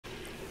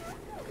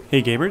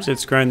Hey gamers,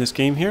 it's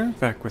GrindThisGame here,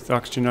 back with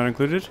Oxygen Not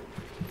Included.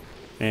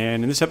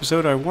 And in this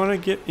episode I want to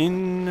get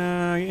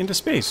into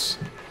space.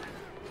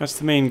 That's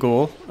the main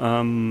goal.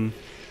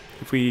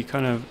 If we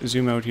kind of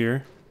zoom out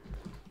here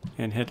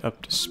and head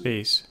up to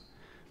space.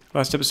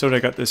 Last episode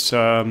I got this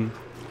not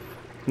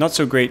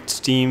so great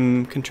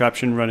steam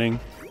contraption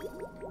running.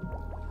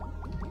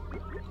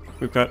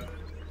 We've got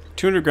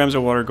 200 grams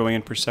of water going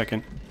in per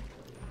second.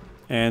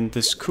 And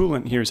this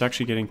coolant here is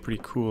actually getting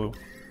pretty cool.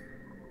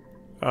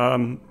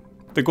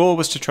 The goal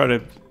was to try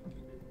to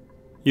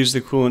use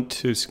the coolant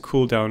to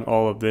cool down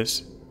all of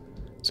this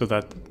so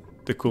that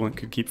the coolant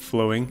could keep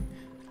flowing,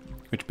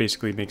 which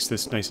basically makes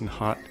this nice and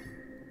hot.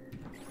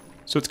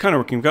 So it's kind of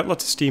working. We've got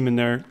lots of steam in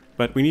there,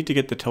 but we need to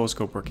get the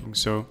telescope working,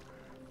 so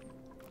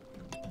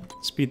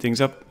speed things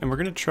up, and we're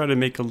going to try to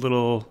make a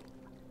little,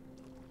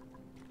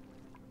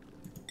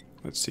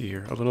 let's see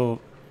here, a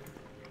little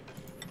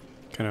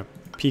kind of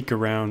peek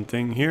around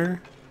thing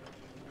here.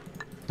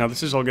 Now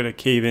this is all going to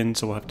cave in,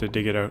 so we'll have to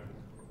dig it out.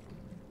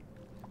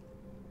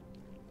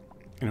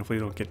 And hopefully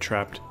it'll get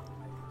trapped.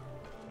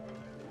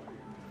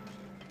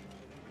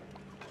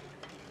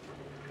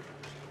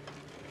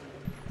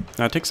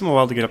 Now it takes them a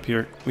while to get up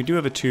here. We do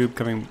have a tube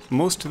coming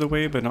most of the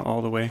way, but not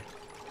all the way.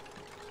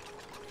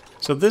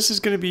 So this is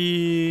going to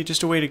be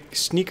just a way to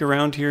sneak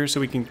around here so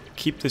we can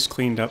keep this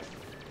cleaned up.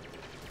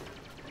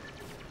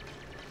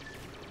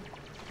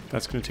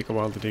 That's going to take a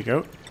while to dig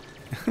out.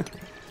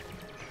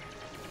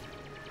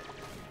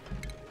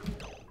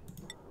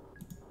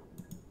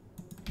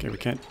 Okay, we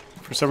can't,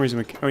 for some reason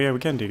we can, oh yeah, we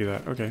can dig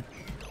that, okay.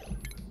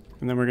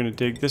 And then we're going to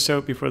dig this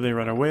out before they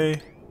run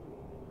away.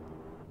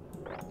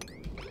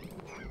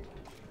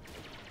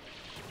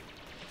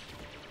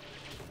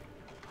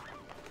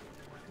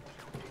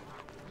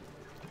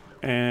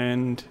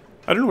 And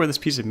I don't know where this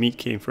piece of meat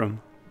came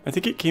from. I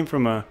think it came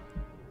from a,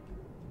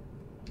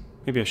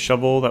 maybe a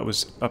shovel that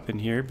was up in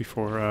here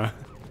before,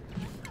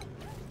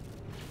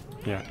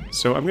 yeah.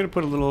 So I'm going to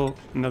put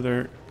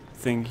another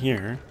thing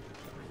here,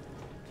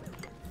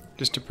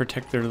 just to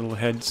protect their little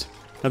heads.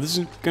 Now this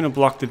is going to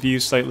block the view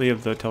slightly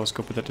of the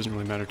telescope, but that doesn't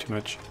really matter too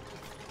much.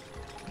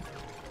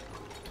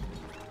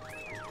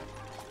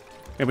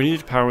 And we need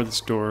to power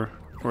this door,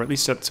 or at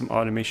least set some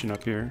automation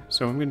up here.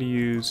 So I'm going to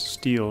use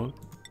steel.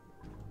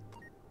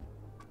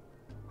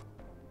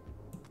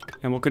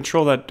 And we'll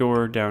control that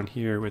door down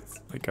here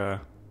with like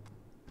a,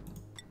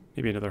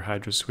 maybe another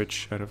hydro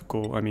switch out of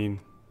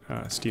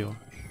steel.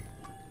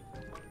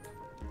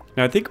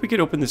 Now I think we could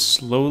open this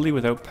slowly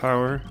without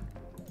power.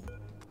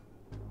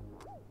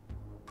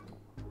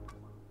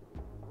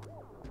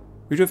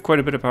 We do have quite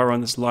a bit of power on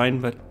this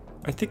line, but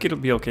I think it'll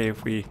be okay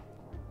if we...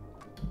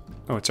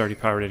 Oh, it's already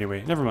powered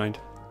anyway. Never mind.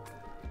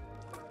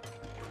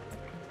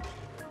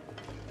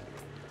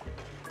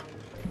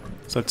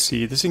 So let's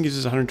see. This thing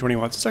uses 120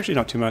 watts. It's actually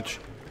not too much.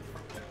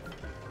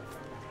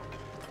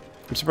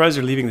 I'm surprised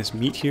they're leaving this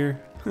meat here.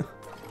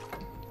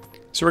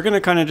 So we're going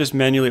to kind of just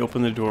manually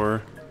open the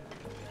door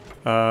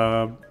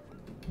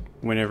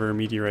whenever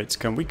meteorites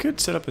come. We could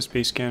set up a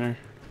space scanner.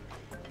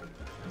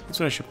 That's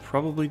what I should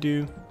probably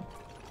do.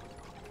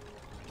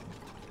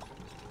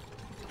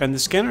 And the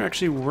scanner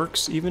actually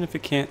works even if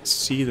it can't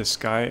see the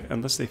sky,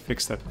 unless they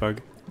fix that bug.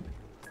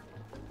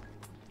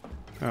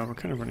 We're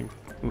kind of running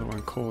low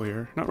on coal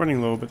here. Not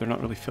running low, but they're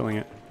not really filling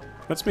it.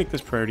 Let's make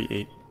this priority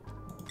 8.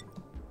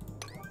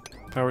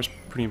 Power's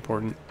pretty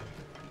important.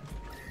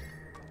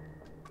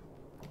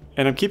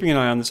 And I'm keeping an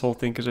eye on this whole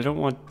thing because I don't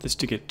want this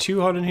to get too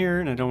hot in here,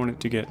 and I don't want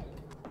it to get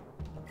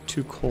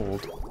too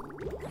cold.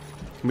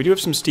 And we do have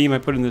some steam I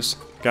put in this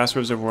gas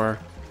reservoir.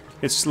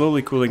 It's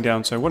slowly cooling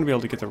down, so I want to be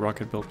able to get the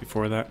rocket built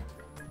before that.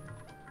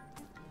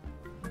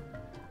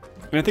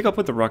 And I think I'll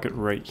put the rocket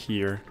right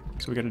here.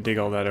 So we got to dig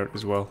all that out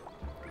as well.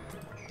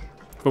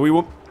 But we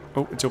won't...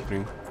 Oh, it's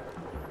opening.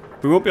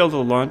 We won't be able to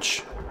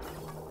launch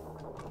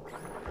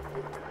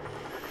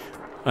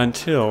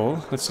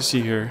until... Let's just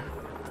see here.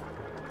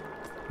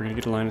 We're going to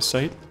get a line of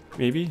sight.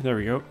 Maybe. There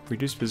we go.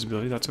 Reduce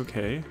visibility. That's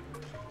okay.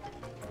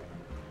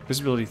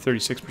 Visibility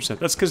 36%.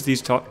 That's because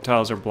these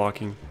tiles are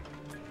blocking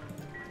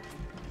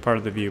part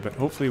of the view. But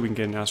hopefully we can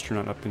get an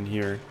astronaut up in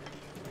here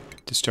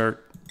to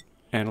start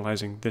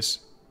analyzing this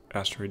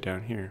asteroid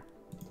down here.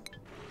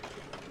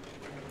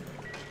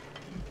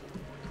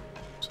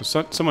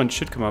 So someone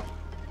should come up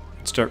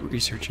and start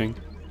researching.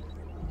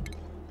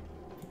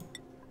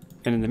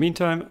 And in the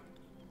meantime,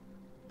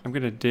 I'm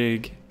gonna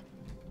dig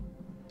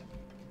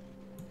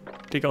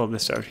all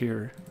this out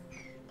here.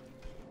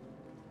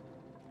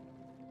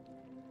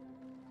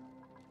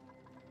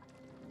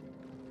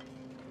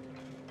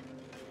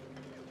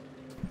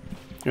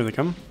 Here they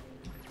come.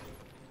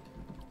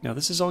 Now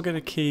this is all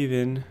gonna cave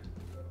in.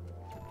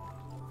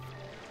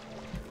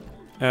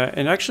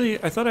 And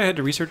actually, I thought I had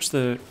to research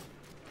the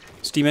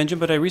steam engine,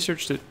 but I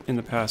researched it in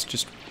the past,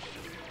 just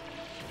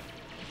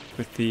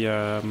with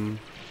the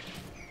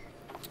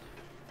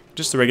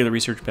just the regular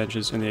research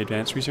benches and the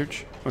advanced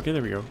research. Okay,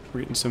 there we go. We're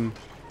getting some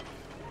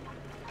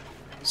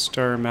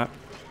star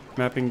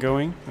mapping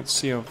going. Let's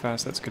see how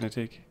fast that's going to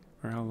take,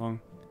 or how long.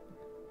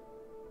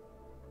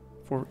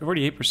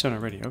 48%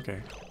 already,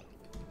 okay.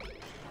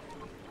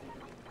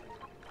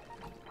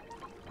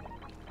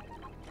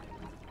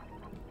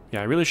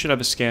 Yeah, I really should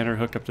have a scanner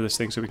hooked up to this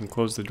thing so we can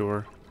close the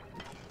door.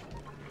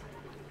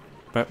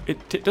 But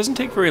it doesn't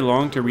take very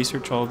long to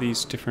research all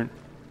these different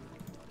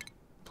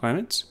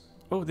planets.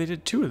 Oh, they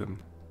did 2 of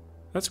them.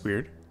 That's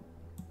weird.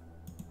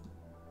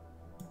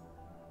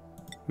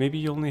 Maybe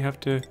you only have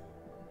to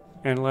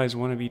analyze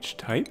 1 of each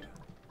type?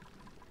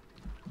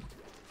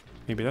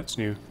 Maybe that's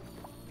new.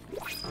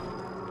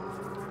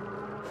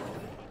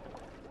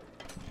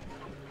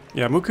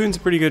 Yeah, Mukun's a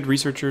pretty good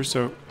researcher,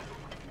 so...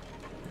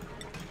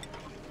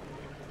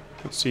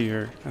 Let's see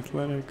here.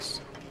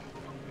 Athletics.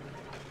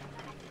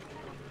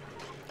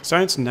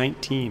 Science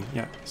 19.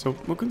 Yeah, so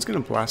Mukun's gonna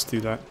blast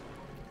through that.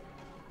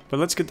 But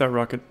let's get that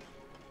rocket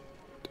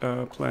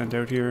planned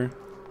out here.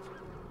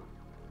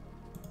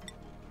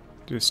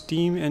 Do a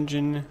steam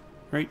engine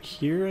right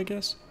here, I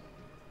guess?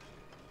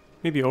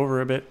 Maybe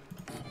over a bit.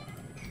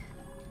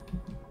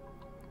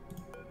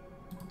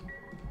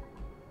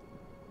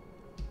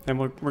 And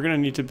we're gonna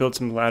need to build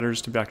some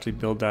ladders to actually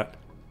build that.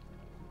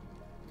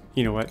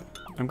 You know what?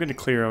 I'm gonna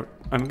clear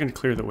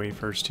the way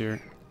first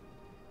here.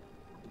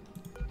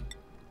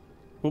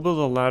 We'll build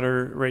a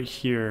ladder right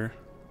here.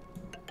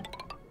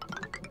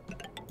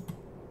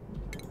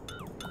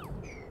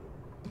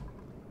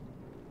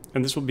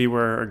 And this will be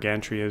where our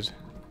gantry is.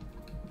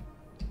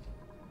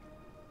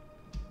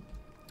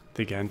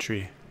 The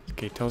gantry.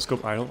 Okay,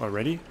 telescope idle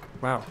already?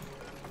 Wow.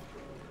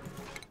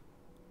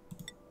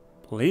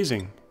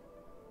 Blazing.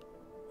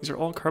 These are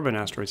all carbon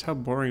asteroids. How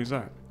boring is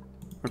that?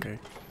 Okay.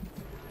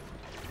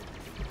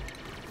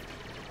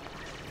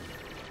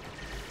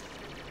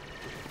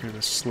 We have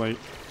a slight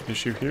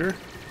issue here.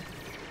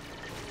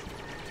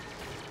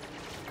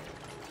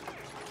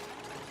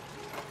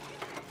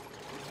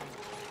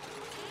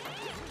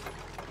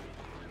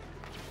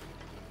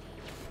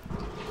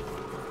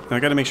 Now I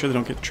gotta make sure they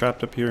don't get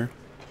trapped up here.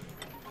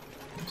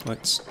 So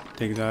let's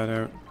dig that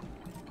out.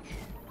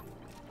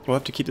 We'll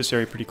have to keep this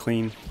area pretty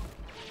clean.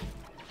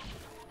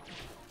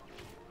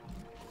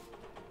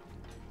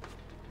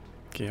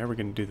 Okay, how are we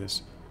gonna do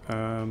this?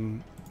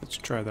 Let's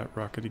try that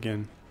rocket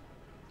again.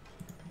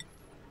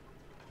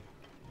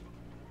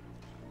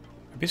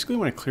 I basically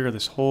want to clear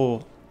this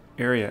whole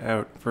area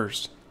out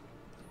first.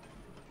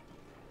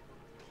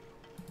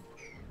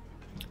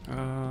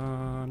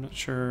 I'm not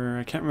sure.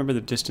 I can't remember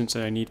the distance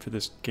that I need for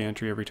this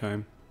gantry every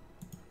time.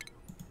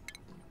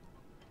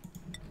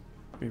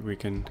 Maybe we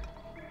can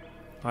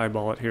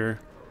eyeball it here.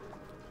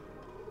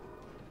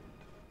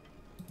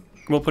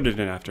 We'll put it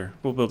in after.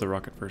 We'll build the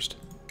rocket first.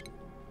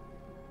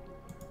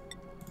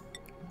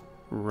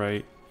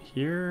 Right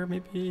here,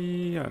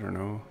 maybe? I don't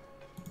know.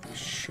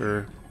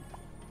 Sure.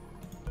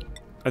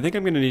 I think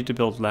I'm going to need to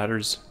build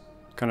ladders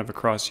kind of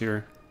across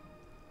here.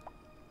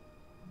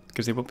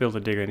 Because they won't be able to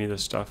dig any of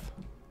this stuff.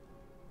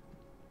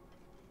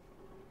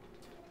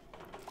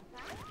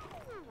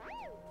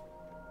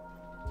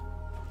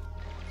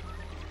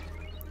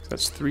 So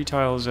that's 3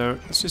 tiles out.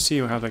 Let's just see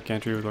how that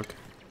gantry would look.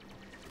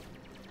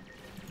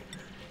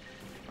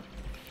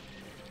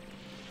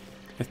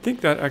 I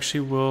think that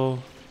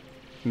actually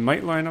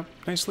might line up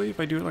nicely if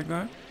I do it like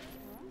that.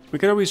 We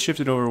could always shift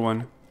it over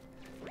 1.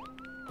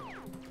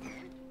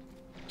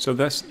 So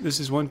this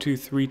is 1, 2,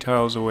 3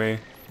 tiles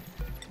away.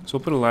 So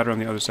we'll put a ladder on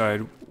the other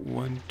side.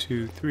 1,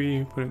 2,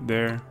 3, put it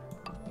there.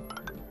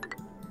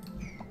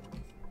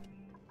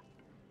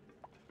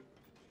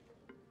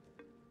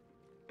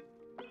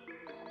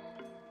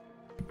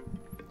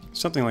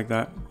 Something like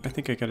that. I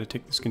think I gotta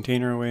take this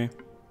container away.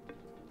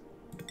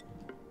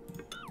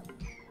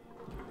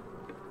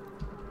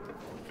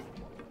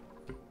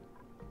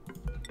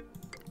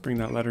 Bring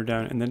that ladder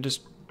down and then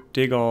just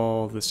dig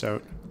all this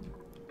out.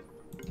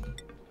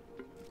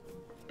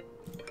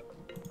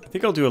 I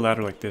think I'll do a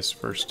ladder like this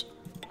first.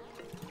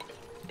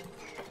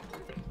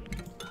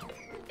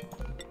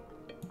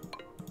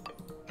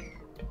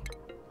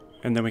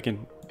 And then we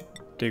can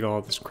dig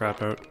all this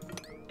crap out.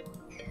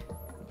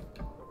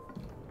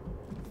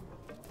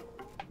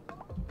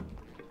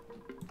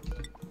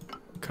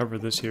 Cover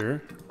this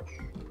here.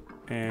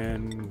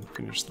 And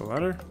finish the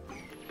ladder.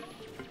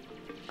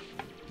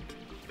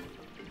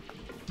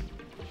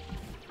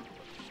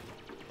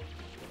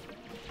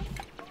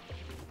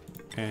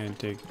 And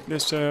dig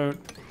this out.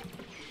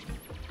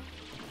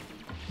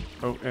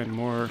 Oh, and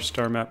more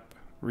star map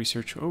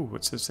research. Oh,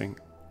 what's this thing?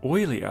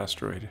 Oily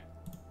asteroid.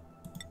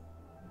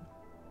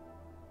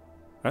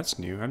 That's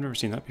new. I've never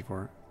seen that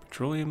before.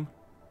 Petroleum,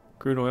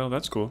 crude oil.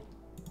 That's cool.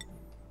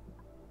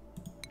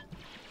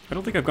 I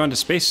don't think I've gone to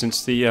space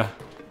since the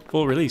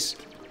full release.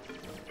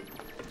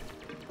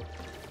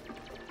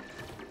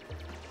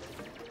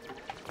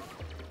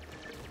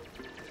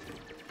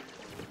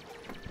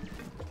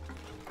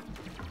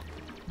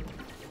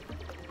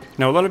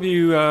 Now, a lot of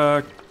you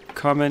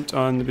comment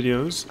on the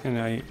videos, and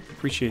I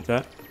appreciate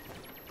that.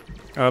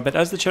 But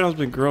as the channel's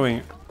been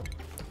growing,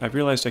 I've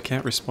realized I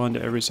can't respond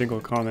to every single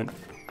comment.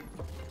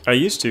 I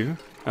used to.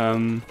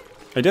 I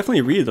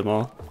definitely read them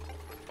all.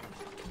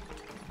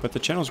 But the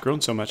channel's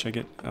grown so much, I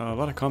get a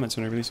lot of comments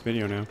when I release a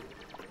video now.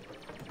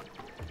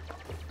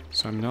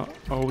 So I'm not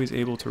always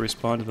able to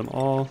respond to them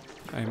all.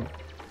 I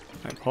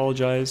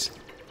apologize.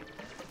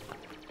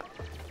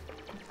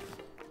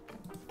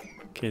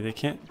 Okay, they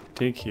can't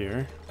dig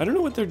here. I don't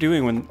know what they're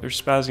doing when they're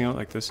spazzing out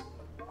like this.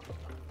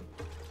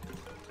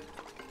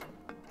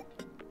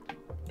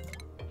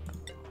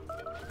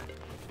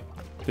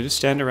 They just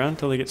stand around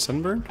until they get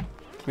sunburned?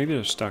 Maybe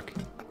they're stuck.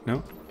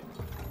 No?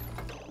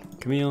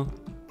 Camille,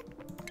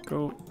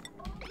 go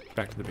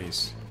back to the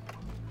base.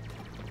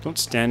 Don't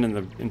stand in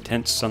the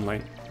intense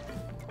sunlight.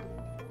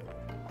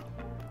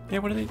 Yeah,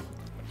 what are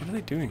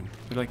they doing?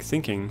 They're like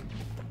thinking.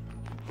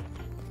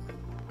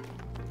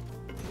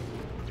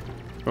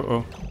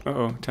 Uh-oh.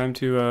 Uh-oh. Time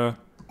to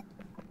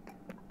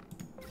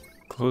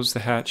close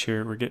the hatch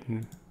here. We're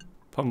getting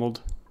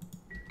pummeled.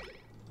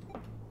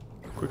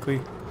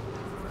 Quickly.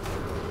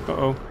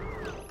 Uh-oh.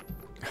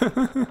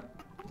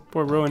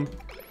 Poor Rowan.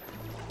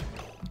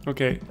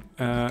 Okay,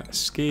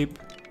 escape.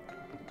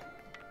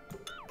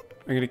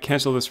 I'm gonna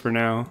cancel this for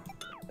now,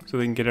 so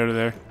they can get out of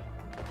there.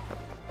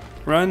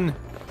 Run!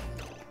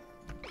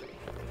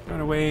 Run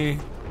away!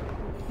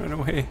 Run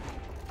away!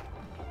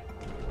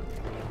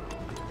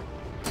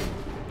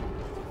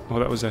 Oh,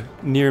 that was a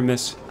near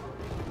miss.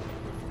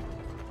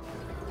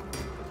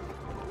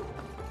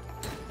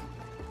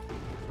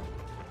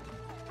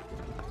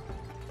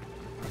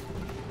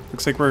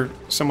 Looks like we're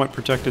somewhat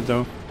protected,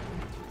 though.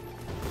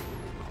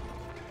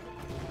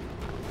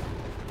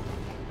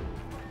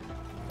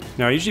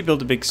 Now, I usually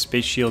build a big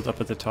space shield up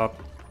at the top,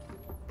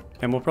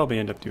 and we'll probably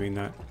end up doing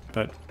that,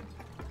 but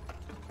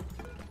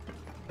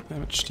how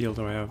much steel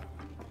do I have?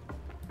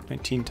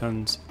 19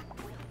 tons.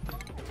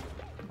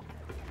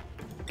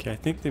 Okay, I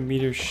think the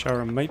meteor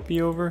shower might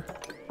be over.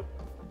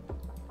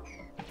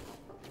 I'm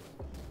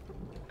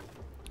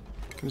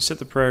gonna set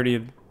the priority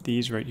of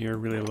these right here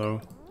really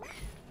low.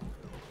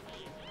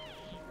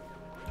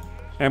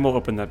 And we'll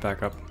open that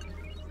back up.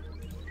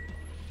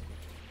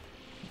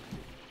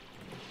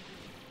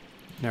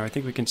 Now I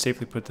think we can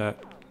safely put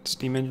that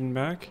steam engine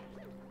back.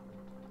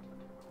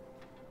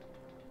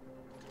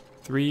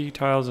 3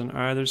 tiles on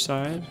either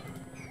side.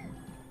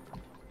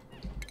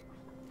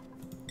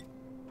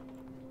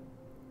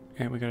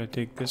 And we gotta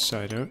dig this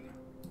side out.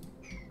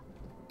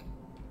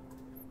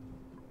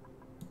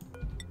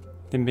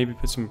 Then maybe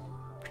put some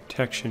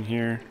protection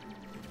here.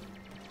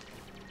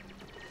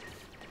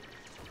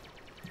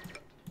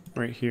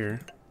 Right here.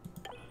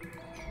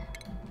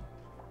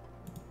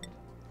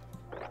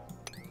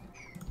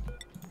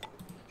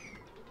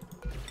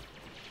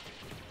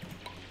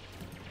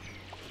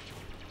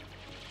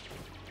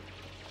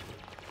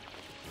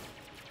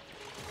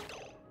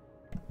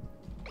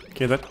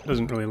 Okay, that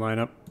doesn't really line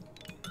up.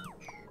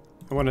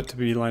 I want it to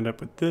be lined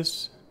up with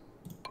this.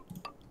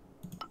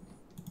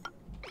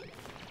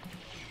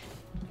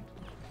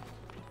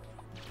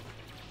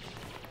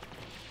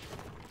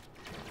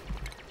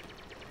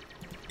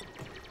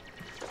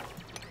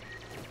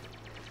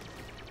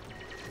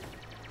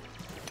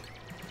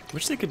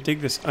 Wish they could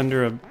dig this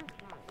under a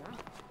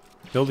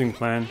building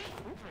plan.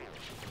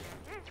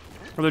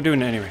 Well, they're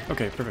doing it anyway.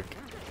 Okay, perfect.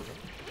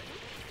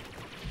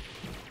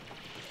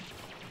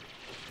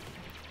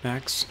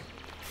 Max.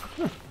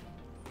 Huh.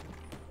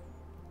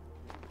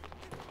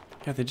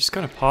 Yeah, they just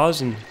kind of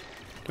pause and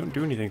don't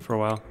do anything for a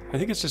while. I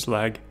think it's just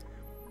lag.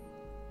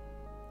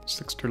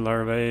 Slickster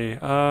larvae.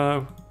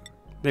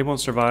 They won't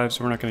survive,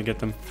 so we're not going to get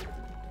them.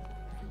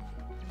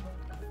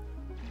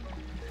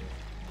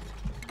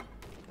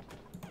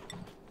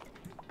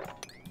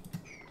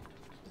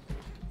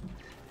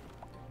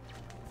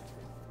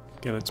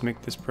 Okay, let's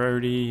make this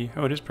priority.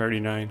 Oh, it is priority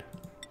 9.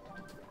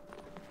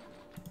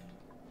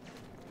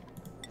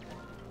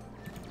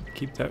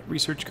 Keep that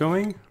research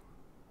going.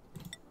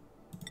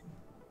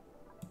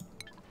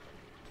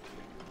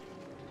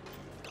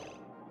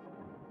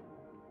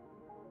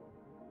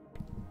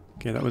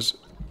 Okay, that was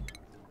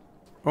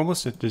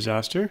almost a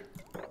disaster.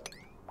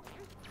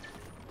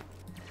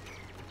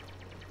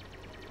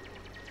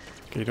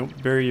 Okay,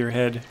 don't bury your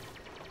head,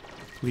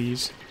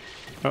 please.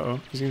 Uh-oh,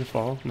 is he gonna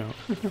fall? No.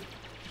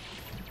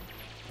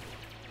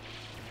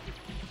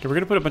 Okay, we're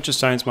gonna put a bunch of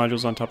science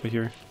modules on top of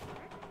here.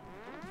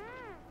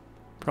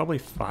 Probably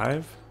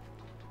 5.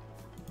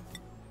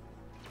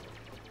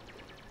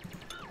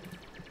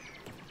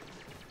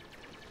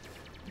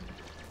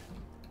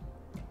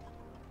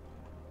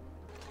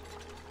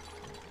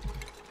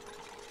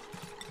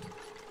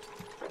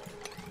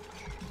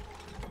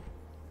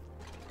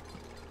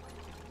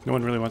 No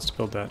one really wants to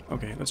build that.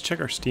 Okay, let's check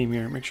our steam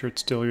here. Make sure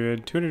it's still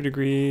good. 200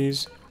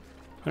 degrees,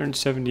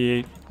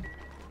 178.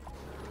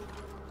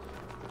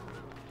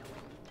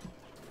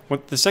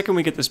 The second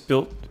we get this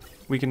built,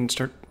 we can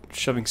start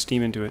shoving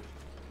steam into it.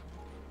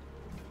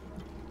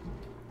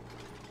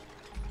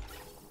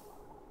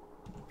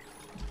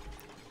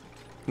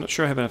 I'm not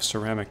sure I have enough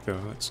ceramic though.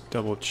 Let's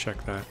double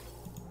check that.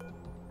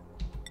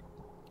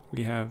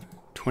 We have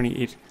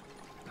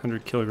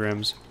 2,800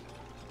 kilograms.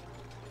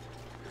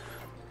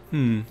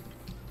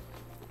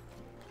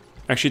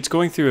 Actually, it's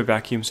going through a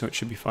vacuum, so it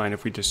should be fine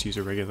if we just use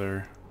a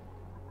regular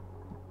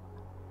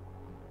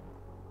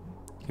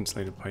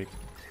insulated pipe.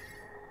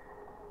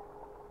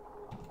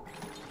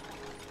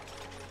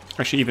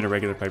 Actually, even a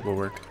regular pipe will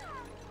work,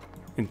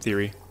 in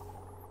theory.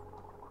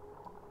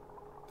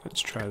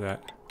 Let's try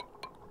that.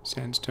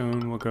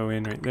 Sandstone will go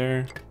in right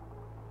there.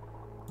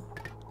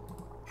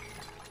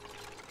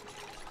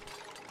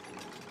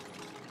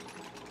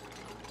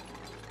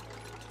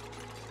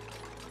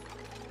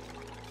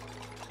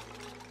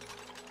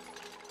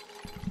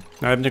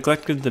 Now, I've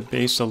neglected the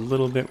base a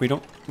little bit.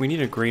 We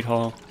need a Great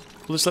Hall.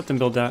 We'll just let them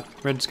build that.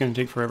 Red's gonna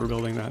take forever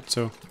building that,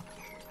 so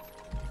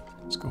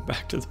let's go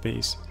back to the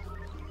base.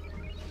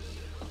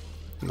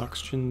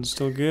 Oxygen's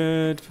still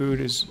good. Food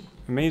is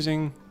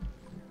amazing.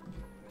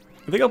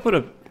 I think I'll put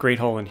a Great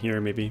Hall in here,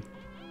 maybe.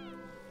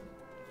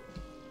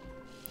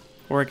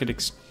 Or I could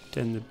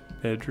extend the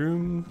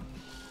bedroom.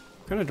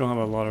 Kinda don't have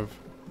a lot of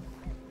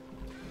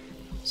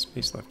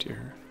space left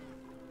here.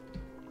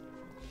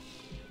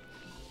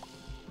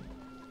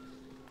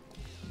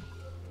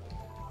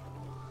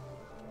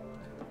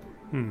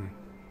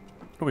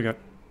 What we got?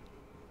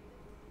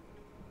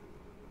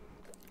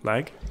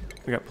 Lag?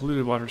 We got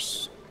polluted water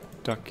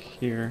stuck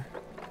here.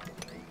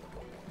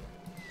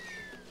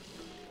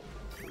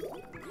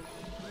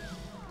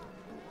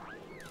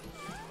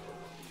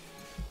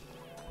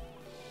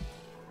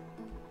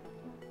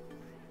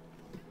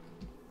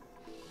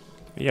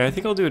 Yeah, I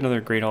think I'll do another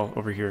Great Hall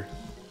over here.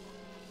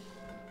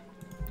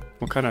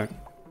 We'll kind of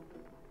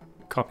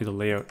copy the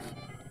layout.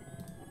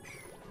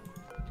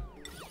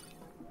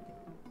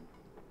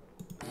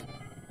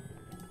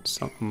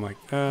 Something like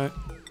that.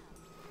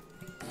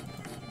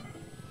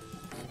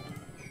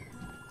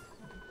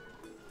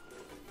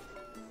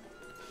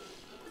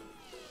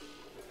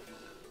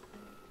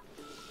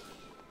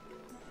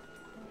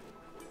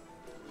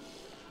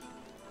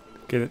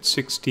 Okay, that's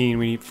 16.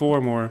 We need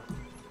 4 more.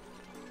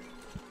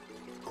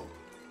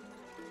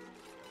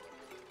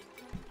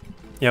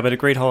 Yeah, but a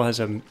Great Hall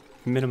has a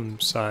minimum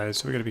size,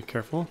 so we gotta be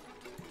careful.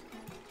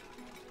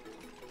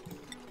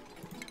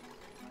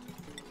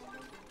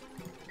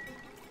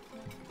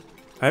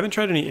 I haven't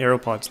tried any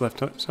aeropods left,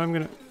 so I'm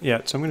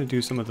gonna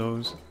do some of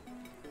those.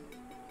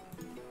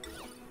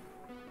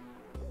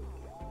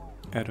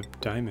 Out of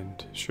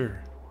diamond,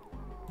 sure.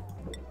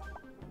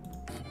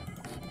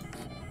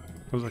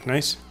 Those look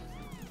nice.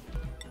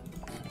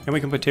 And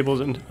we can put tables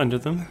under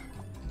them.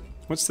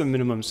 What's the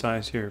minimum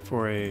size here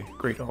for a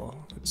Great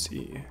Hall? Let's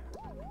see.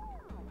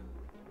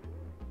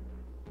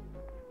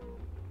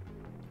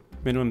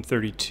 Minimum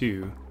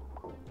 32.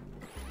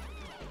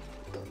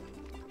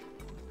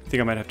 I think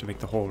I might have to make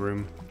the whole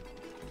room.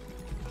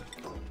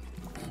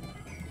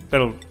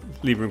 That'll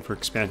leave room for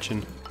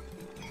expansion.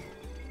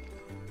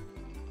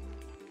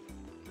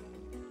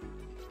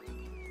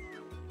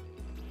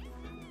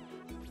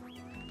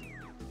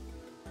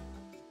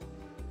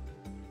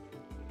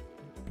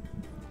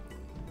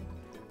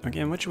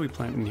 Again, what should we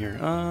plant in here?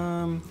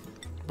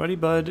 Buddy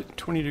Bud,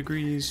 20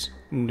 degrees.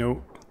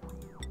 Nope.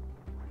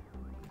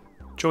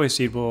 Joy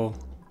Seed will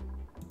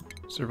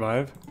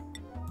survive.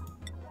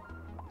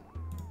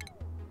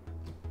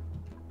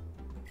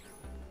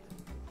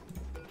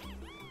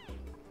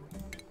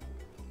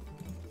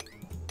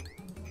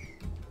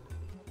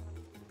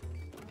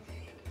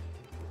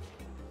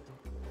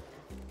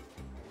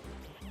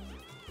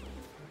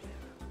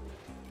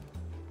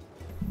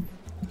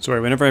 Sorry,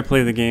 whenever I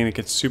play the game, it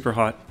gets super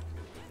hot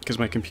because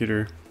my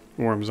computer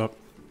warms up.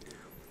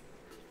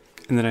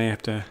 And then I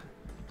have to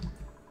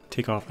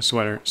take off a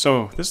sweater.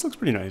 So, this looks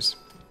pretty nice.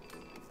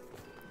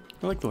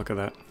 I like the look of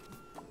that.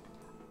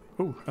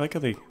 Oh, I like how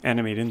they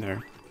animate in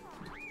there.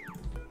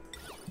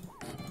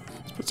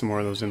 Let's put some more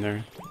of those in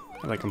there.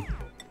 I like them.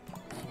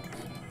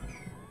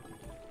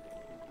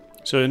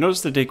 So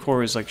notice the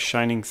decor is like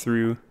shining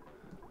through.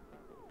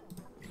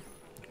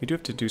 We do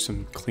have to do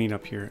some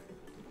cleanup here.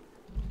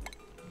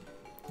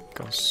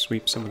 I'll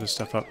sweep some of this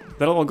stuff up.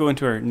 That'll all go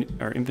into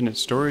our infinite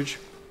storage,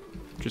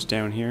 just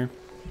down here.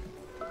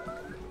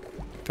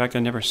 In fact, I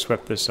never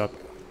swept this up.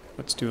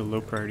 Let's do a low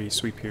priority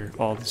sweep here.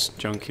 All this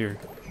junk here.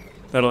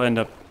 That'll end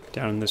up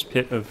down in this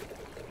pit of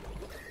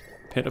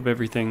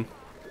everything.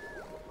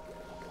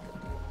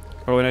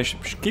 Oh, and I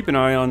should keep an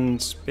eye on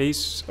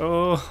space.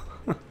 Oh.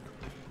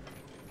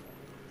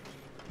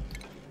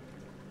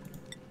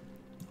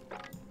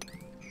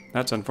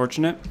 That's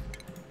unfortunate.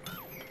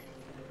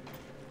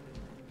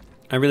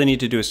 I really need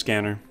to do a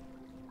scanner.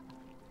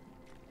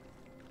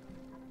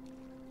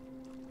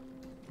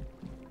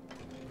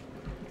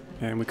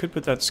 And we could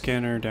put that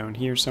scanner down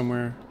here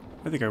somewhere.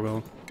 I think I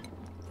will.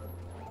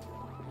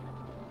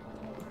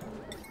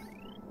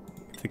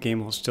 If the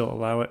game will still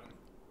allow it.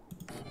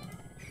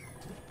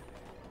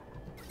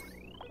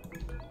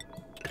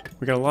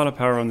 We got a lot of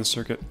power on the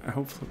circuit.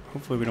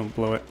 Hopefully we don't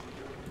blow it.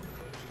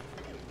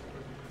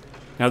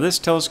 Now this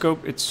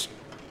telescope, it's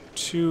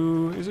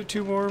too... is it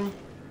too warm?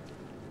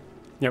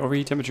 Yeah,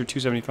 overheat temperature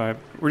 275.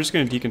 We're just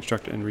going to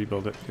deconstruct it and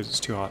rebuild it because it's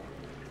too hot.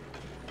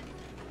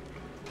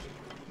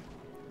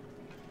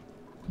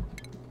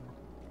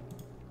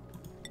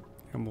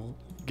 And we'll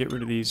get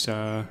rid of these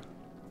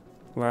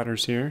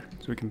ladders here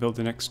so we can build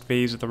the next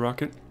phase of the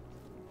rocket.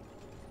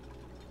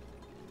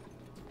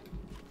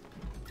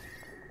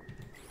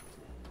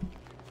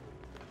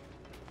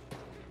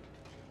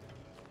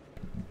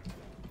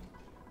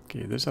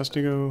 Okay, this has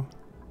to go.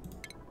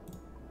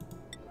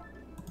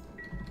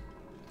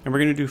 And we're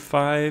going to do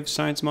 5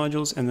 science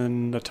modules, and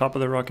then the top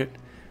of the rocket.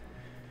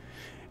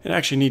 And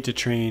actually need to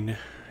train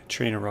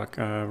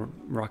a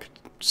rocket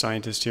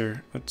scientist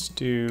here. Let's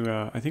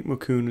do, I think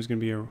Mokun is going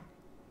to be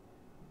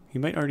he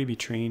might already be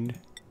trained.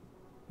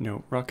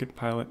 No, rocket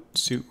pilot,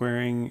 suit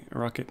wearing,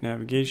 rocket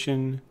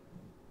navigation.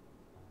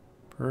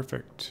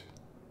 Perfect.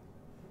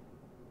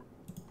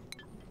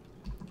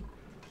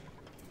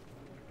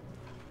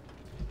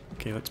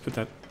 Okay, let's put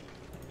that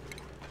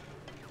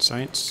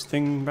science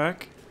thing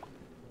back.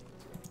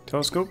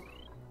 Telescope.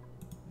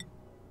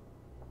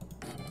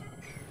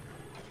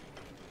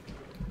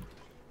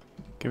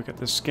 Okay, we got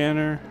the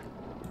scanner.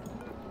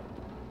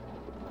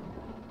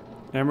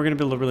 And we're going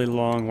to build a really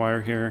long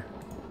wire here.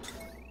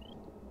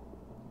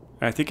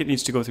 I think it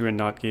needs to go through a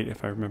NOT gate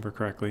if I remember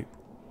correctly.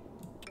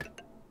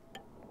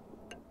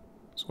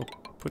 So we'll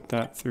put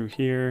that through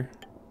here.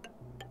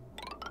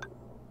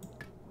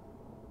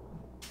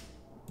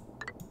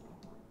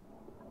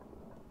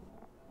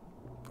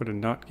 Put a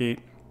NOT gate.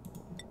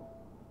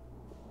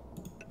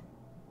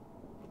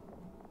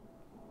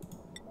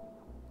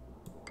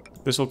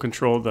 This will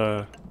control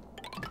the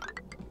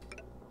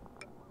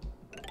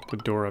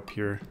door up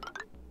here.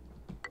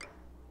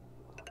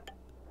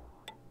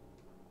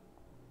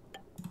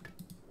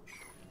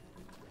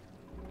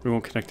 We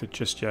won't connect it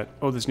just yet.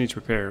 Oh, this needs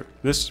repair.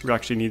 This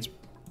actually needs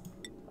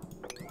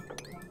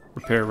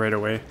repair right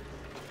away.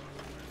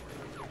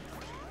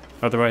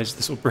 Otherwise,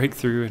 this will break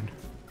through and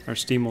our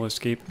steam will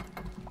escape.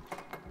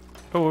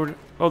 Oh,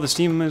 the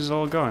steam is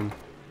all gone.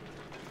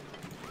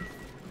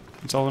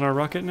 It's all in our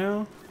rocket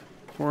now?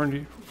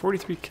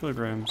 43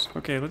 kilograms.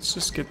 Okay, let's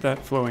just get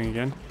that flowing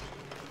again.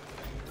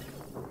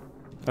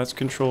 That's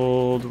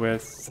controlled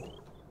with...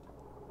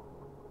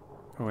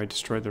 Oh, I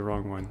destroyed the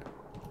wrong one.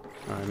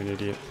 Oh, I'm an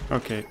idiot.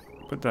 Okay,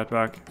 put that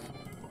back.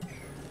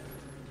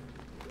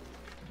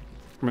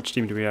 How much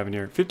steam do we have in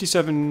here?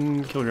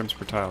 57 kilograms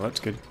per tile. That's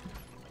good.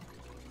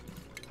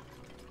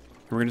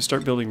 And we're going to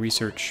start building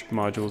research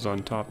modules on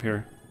top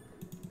here.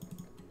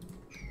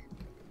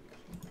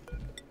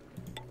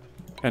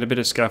 And a bit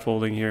of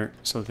scaffolding here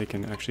so that they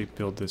can actually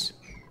build this.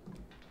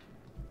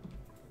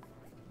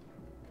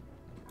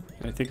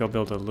 I think I'll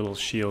build a little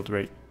shield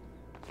right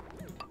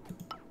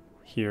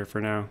here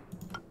for now.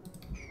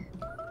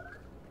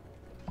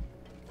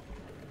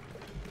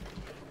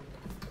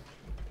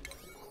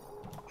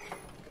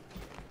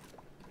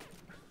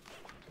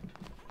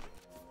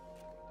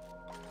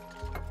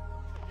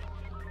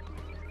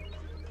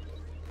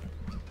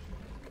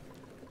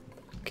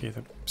 Okay,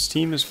 the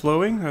steam is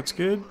flowing. That's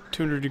good.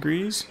 200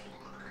 degrees.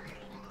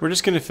 We're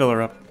just going to fill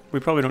her up. We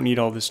probably don't need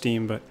all the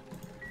steam, but...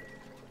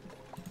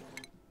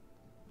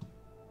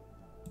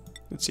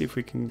 Let's see if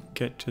we can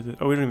get to the...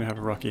 Oh, we don't even have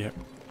a rocket yet.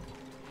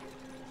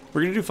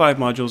 We're going to do 5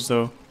 modules,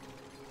 though.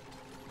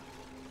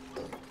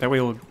 That way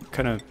we'll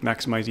kind of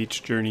maximize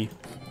each journey.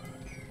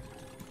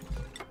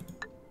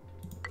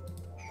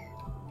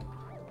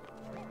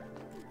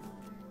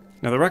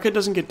 Now, the rocket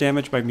doesn't get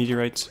damaged by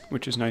meteorites,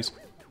 which is nice.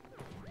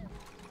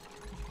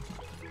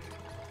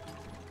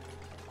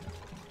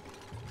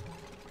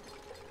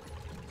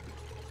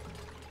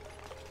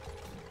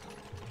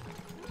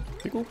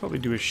 I think we'll probably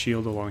do a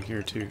shield along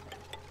here too.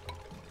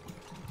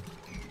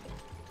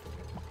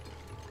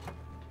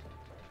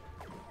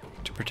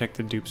 To protect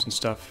the dupes and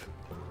stuff.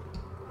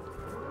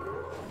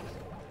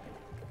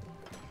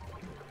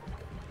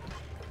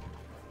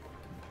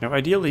 Now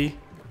ideally,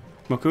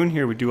 Mokun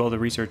here would do all the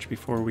research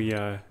before we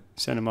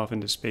send him off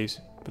into space.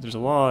 But there's a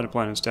lot of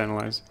planets to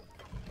analyze.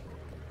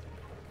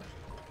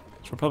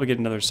 So we'll probably get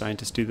another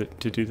scientist to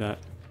do that.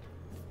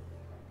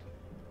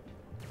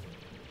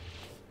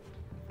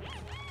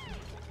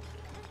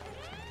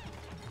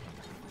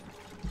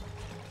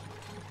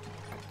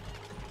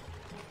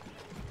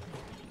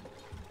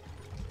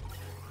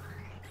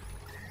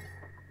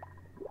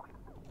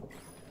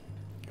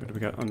 What do we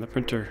got on the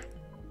printer?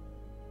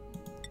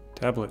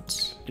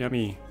 Tablets.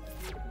 Yummy.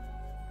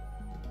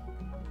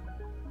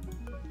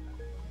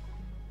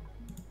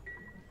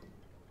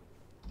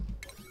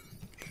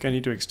 I think I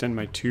need to extend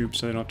my tube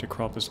so I don't have to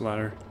crawl up this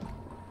ladder.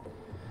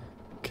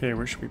 Okay,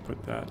 where should we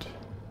put that?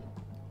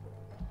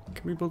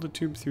 Can we build a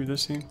tube through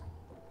this thing?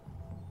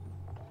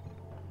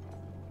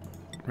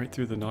 Right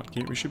through the NOT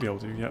gate? We should be able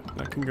to. Yep,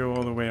 that can go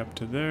all the way up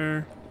to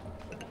there.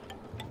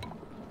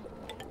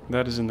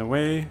 That is in the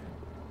way.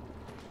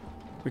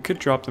 We could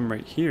drop them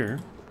right here.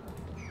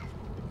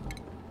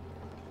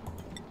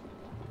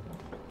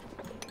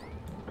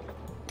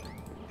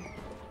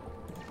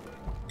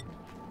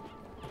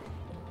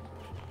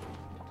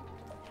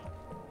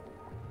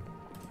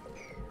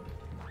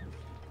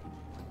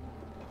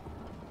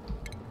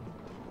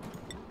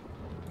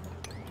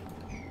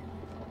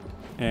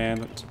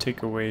 And let's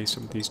take away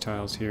some of these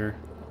tiles here.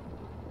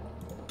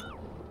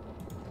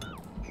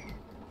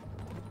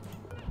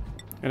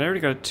 And I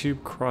already got a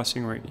tube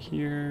crossing right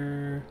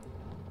here.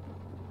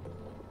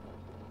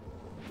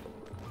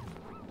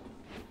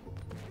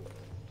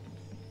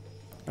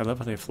 I love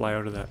how they fly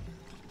out of that.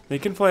 They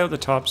can fly out the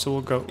top, so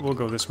we'll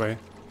go this way.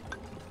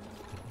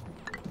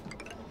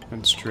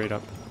 And straight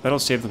up. That'll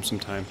save them some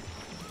time.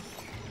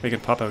 They can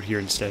pop out here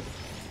instead.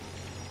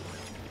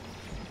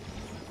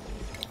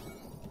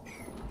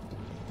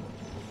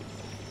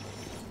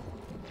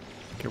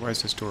 Okay, why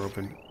is this door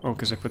open? Oh,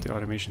 because I put the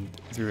automation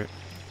through it.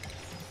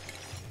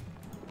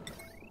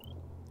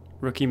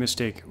 Rookie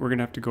mistake. We're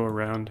gonna have to go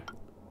around.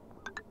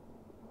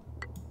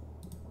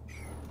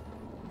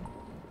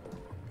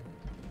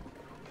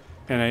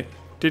 And I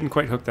didn't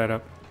quite hook that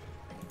up.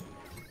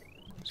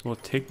 So we'll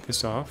take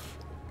this off.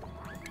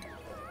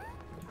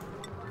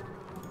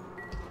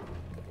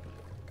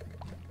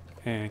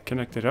 And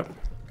connect it up.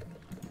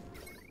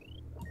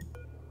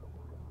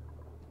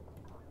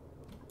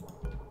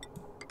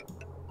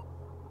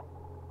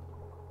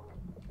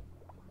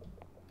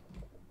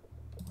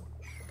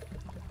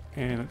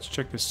 And let's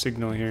check the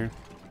signal here.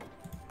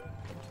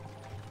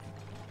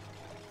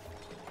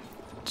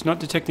 It's not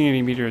detecting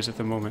any meteorites at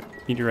the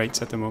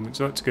moment,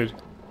 so that's good.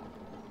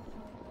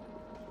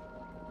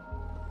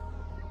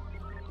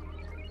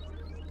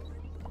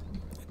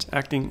 It's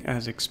acting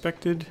as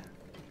expected.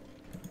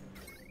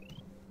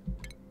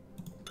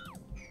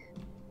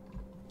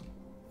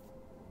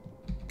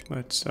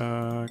 Let's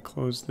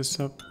close this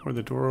up, or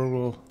the door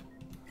will...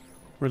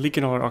 We're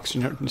leaking all our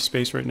oxygen out into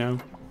space right now.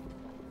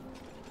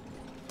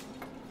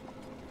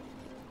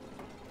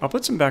 I'll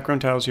put some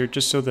background tiles here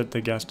just so that the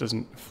gas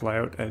doesn't fly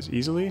out as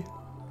easily.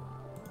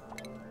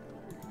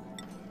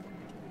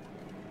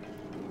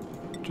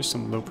 Just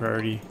some low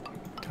priority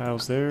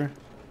tiles there.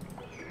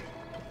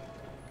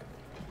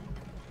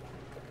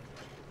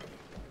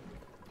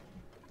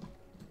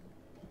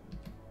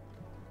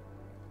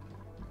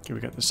 Okay,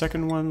 we got the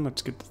second one.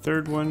 Let's get the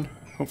third one.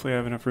 Hopefully I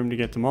have enough room to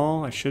get them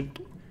all. I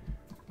should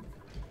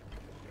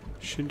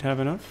have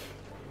enough.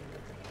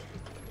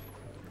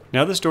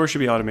 Now this door should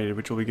be automated,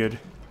 which will be good.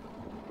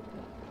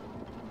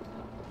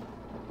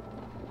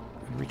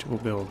 Unreachable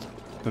build.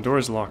 The door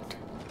is locked.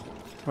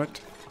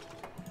 What?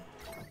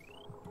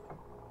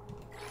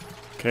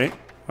 Okay,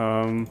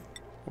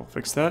 we'll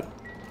fix that.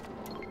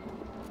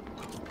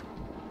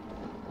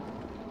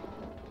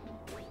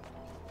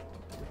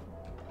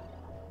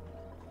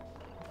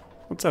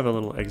 Let's have a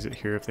little exit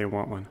here if they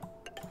want one.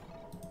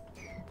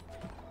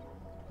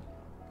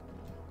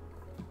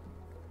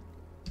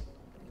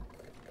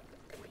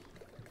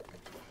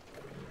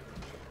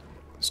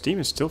 Steam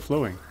is still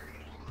flowing.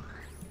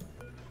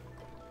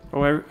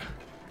 Oh, I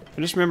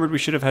just remembered we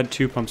should have had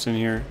 2 pumps in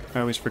here. I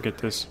always forget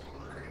this.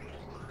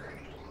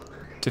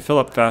 To fill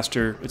up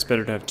faster, it's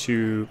better to have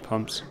 2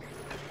 pumps.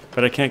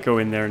 But I can't go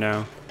in there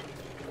now.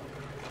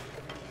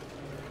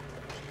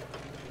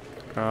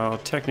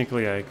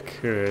 Technically I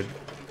could,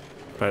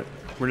 but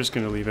we're just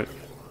gonna leave it.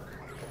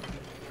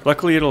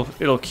 Luckily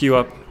it'll queue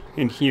up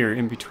in here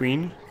in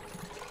between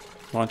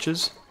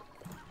launches.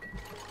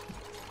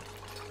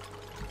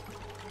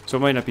 So it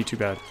might not be too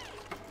bad.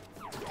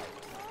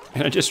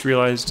 And I just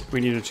realized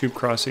we need a tube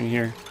crossing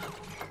here,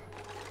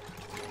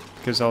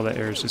 because all the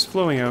air is just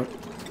flowing out.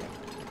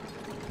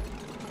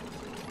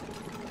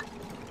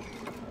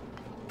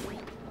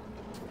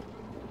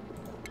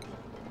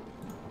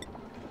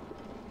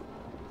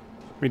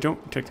 We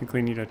don't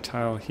technically need a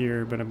tile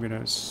here, but I'm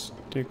gonna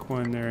stick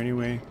one there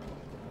anyway.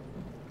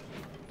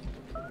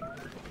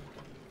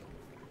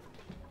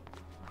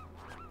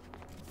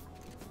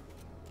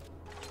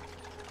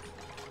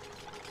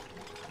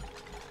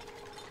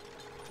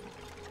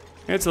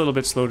 It's a little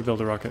bit slow to build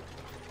a rocket.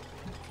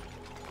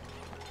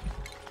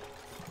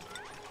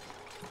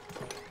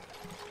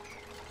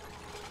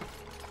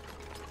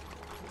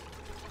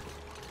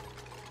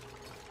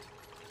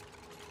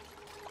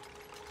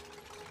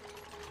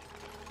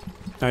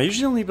 I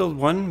usually only build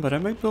one, but I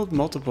might build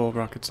multiple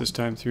rockets this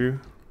time through.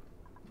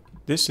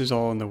 This is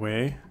all in the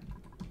way.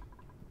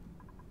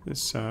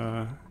 This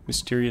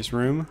mysterious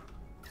room.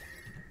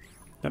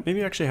 That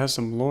maybe actually has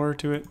some lore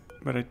to it,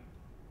 but I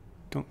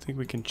don't think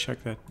we can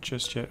check that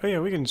just yet. Oh yeah,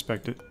 we can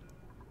inspect it.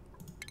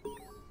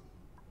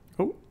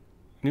 Oh,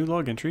 new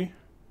log entry.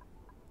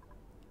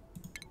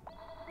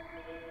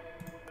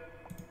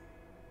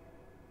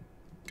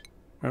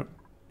 Oh,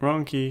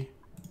 wrong key.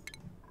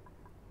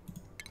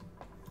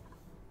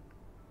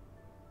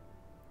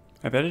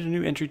 I've added a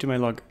new entry to my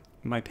log.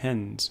 My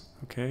pens.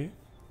 Okay.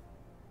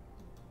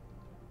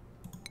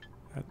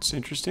 That's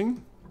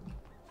interesting.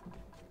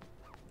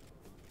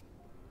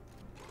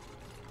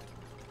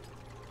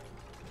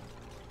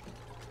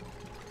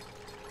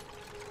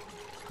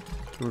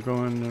 So we're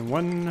going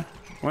one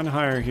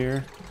higher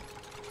here.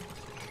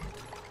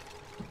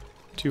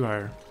 2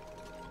 higher.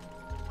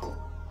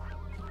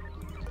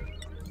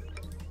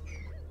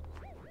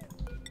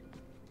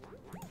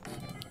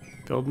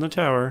 Building the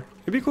tower.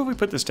 It'd be cool if we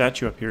put the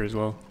statue up here as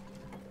well.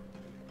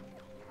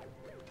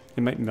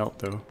 It might melt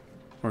though,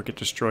 or get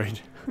destroyed.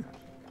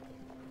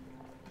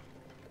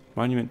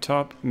 Monument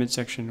top,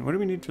 midsection. What do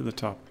we need for the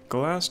top?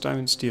 Glass,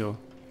 diamond, steel.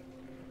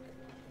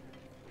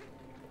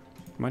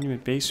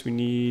 Monument base, we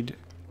need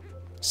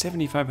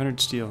 7,500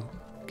 steel.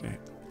 Okay.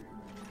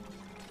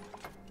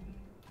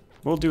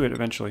 We'll do it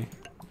eventually.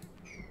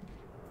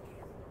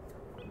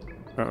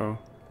 Uh-oh.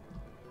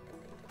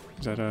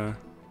 Is that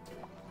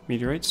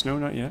meteorites? No,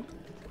 not yet.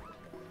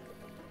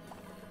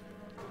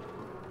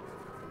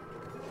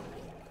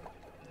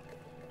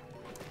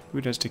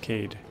 Food has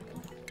decayed.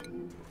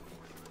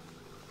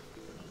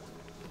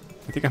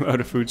 I think I'm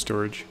out of food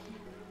storage.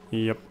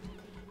 Yep.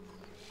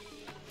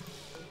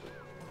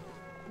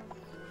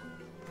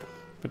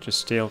 Bunch of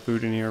stale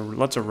food in here.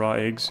 Lots of raw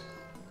eggs.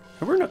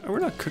 And we're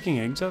not cooking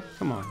eggs up?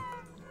 Come on.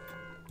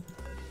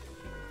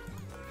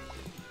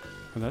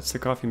 Oh, that's the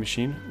coffee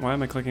machine. Why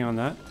am I clicking on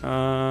that?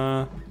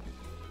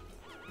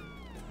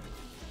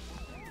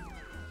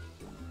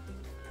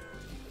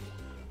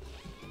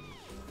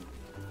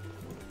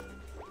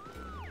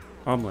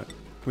 Omelet.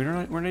 We're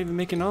not even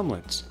making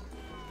omelets.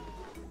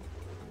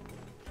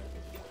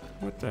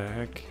 What the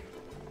heck?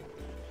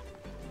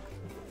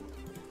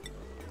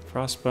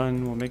 Frost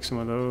bun, we'll make some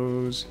of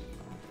those.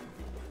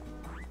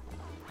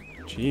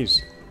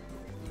 Jeez.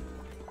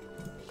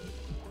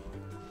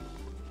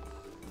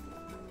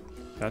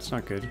 That's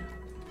not good.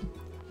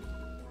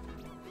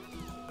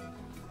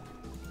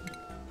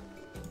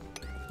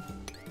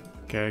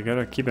 Okay, I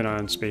gotta keep an eye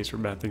on space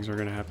where bad things are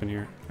gonna happen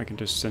here. I can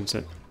just sense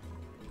it.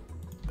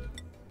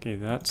 Okay,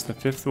 that's the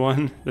fifth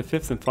one. The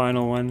fifth and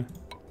final one.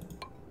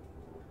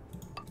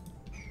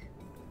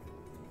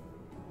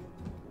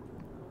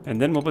 And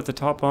then we'll put the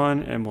top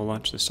on and we'll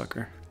launch this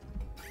sucker.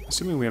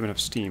 Assuming we have enough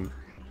steam.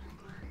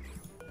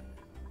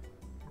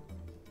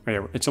 Oh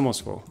yeah, it's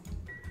almost full.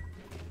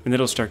 And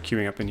it'll start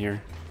queuing up in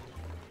here.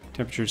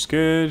 Temperature's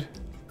good.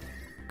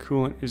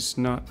 Coolant is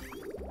not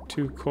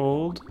too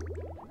cold.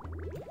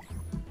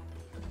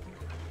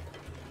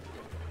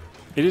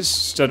 It is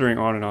stuttering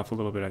on and off a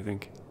little bit, I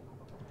think.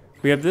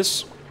 We have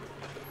this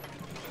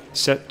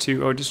set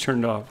to, oh, it just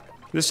turned off.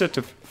 This set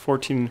to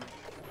 14.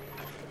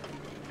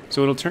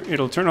 So it'll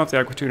turn off the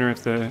aqua tuner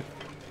if the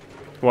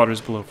water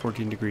is below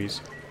 14 degrees.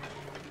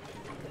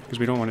 Because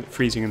we don't want it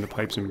freezing in the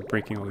pipes and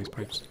breaking all these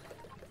pipes.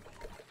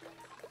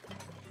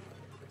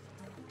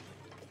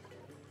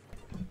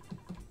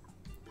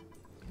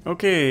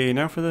 Okay,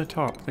 now for the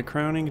top, the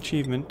crowning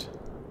achievement.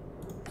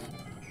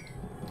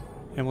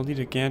 And we'll need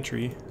a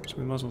gantry, so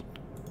we might as well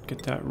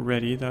get that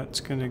ready. That's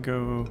gonna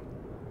go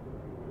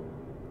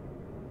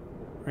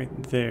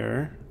right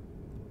there.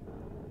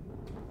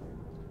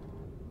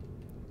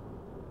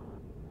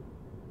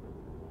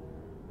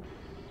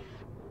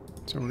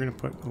 So we're gonna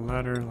put a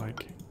ladder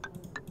like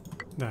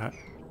that.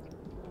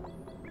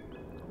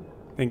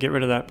 Then get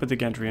rid of that, put the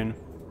gantry in.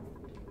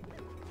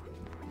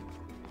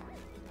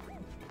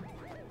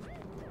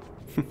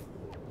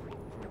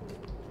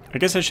 I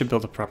guess I should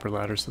build a proper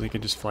ladder so they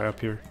can just fly up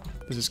here.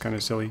 This is kind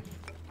of silly.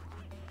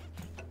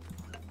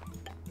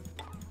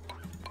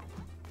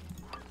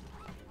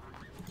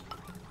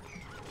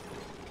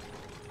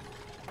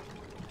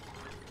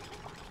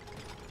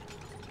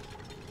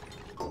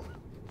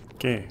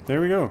 Okay, there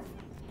we go.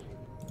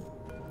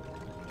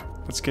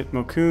 Let's get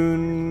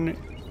Mokun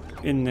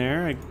in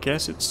there. I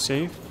guess it's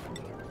safe.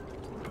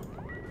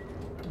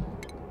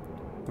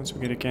 Once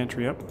we get a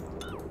gantry up.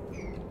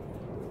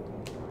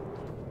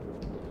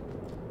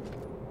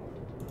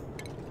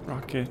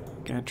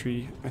 Rocket,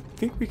 gantry. I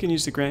think we can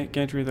use the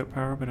gantry without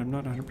power, but I'm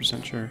not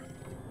 100% sure.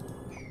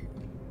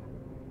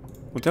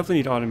 We'll definitely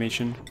need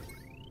automation.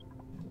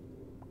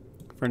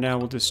 For now,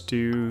 we'll just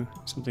do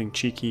something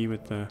cheeky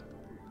with the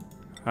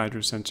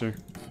hydro sensor.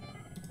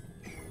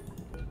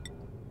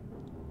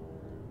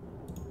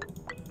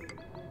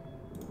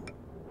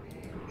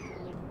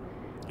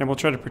 And we'll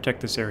try to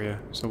protect this area,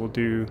 so we'll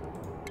do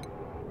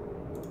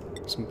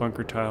some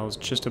bunker tiles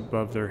just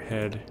above their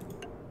head.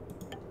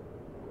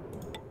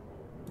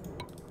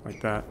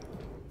 Like that.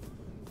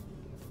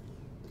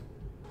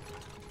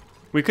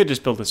 We could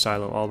just build a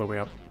silo all the way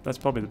up. That's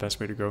probably the best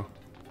way to go.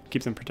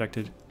 Keep them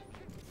protected.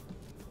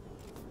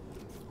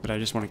 But I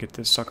just want to get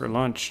this sucker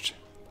launched.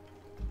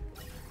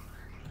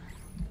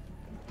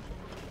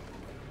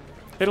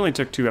 It only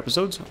took 2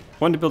 episodes.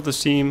 One to build the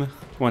steam,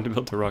 one to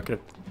build the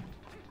rocket.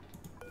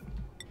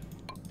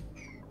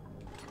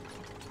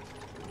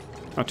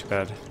 Not too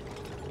bad.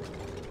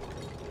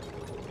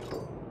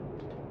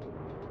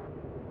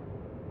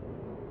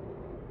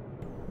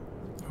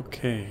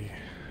 Okay,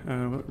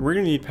 we're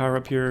gonna need power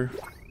up here,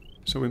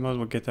 so we might as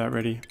well get that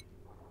ready.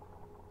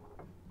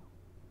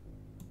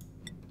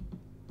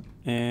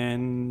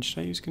 And should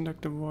I use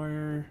conductive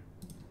wire?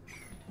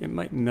 It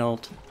might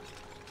melt.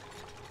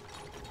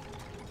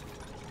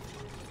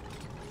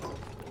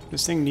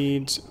 This thing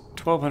needs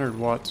 1200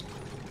 watts.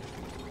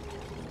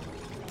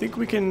 I think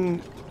we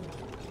can...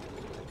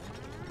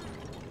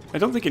 I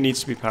don't think it needs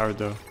to be powered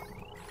though,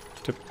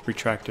 to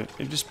retract it.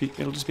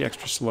 It'll just be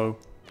extra slow.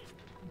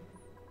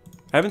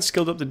 I haven't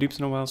skilled up the dupes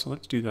in a while, so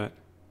let's do that.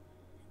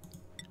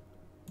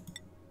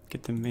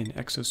 Get them in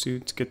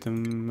exosuits, get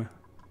them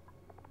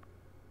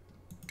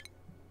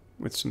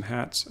with some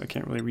hats. I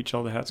can't really reach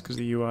all the hats because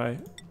the UI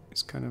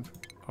is kind of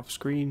off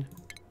screen.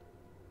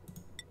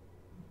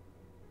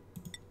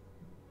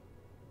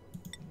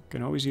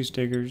 Can always use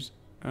diggers.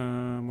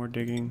 More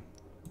digging.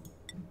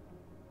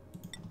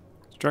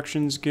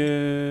 Construction's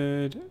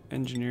good.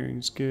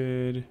 Engineering's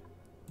good.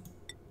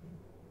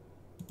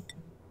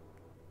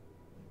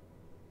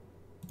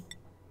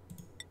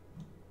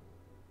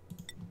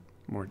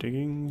 More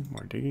digging,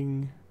 more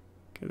digging.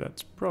 Okay,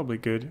 that's probably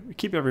good. We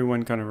keep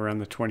everyone kind of around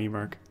the 20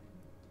 mark.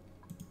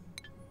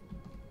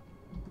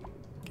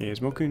 Okay, is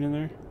Mokun in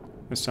there?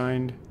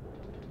 Assigned.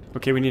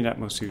 Okay, we need an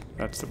Atmo suit.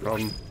 That's the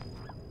problem.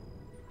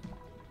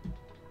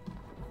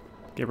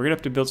 Okay, we're gonna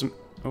have to build some...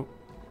 Oh.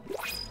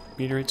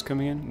 Meteorites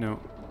coming in? No.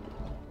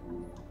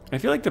 I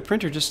feel like the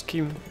printer just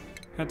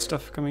had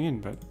stuff coming in,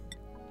 but...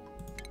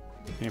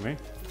 Anyway.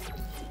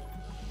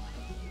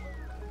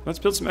 Let's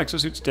build some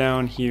exosuits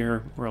down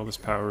here, where all this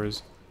power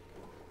is.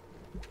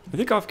 I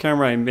think off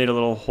camera I made a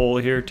little hole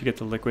here to get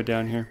the liquid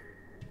down here.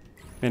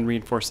 And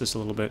reinforce this a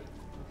little bit.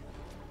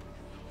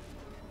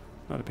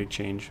 Not a big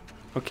change.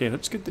 Okay,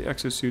 let's get the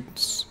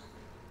exosuits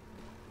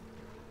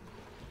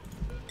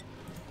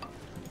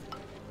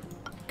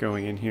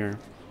going in here.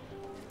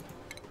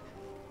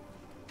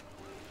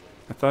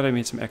 I thought I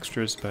made some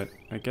extras, but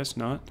I guess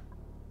not.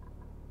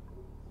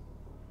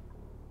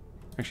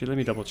 Actually, let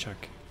me double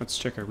check. Let's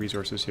check our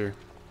resources here.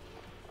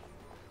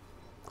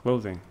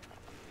 Clothing.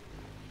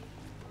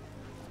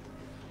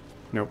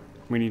 Nope,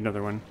 we need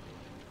another one.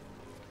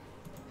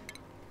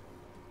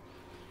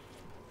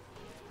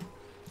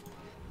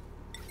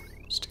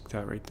 Stick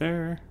that right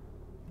there.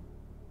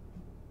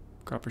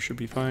 Copper should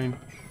be fine.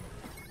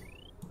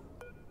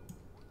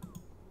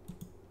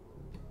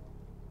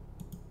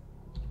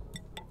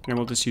 And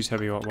we'll just use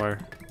heavy wrought wire.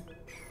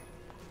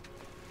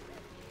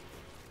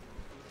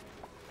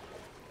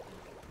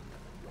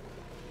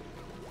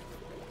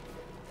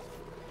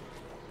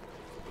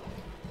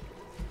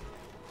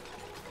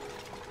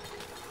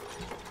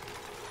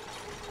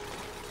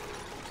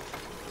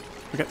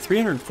 We got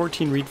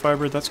 314 reed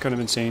fiber, that's kind of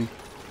insane.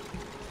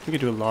 We could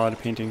do a lot of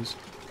paintings.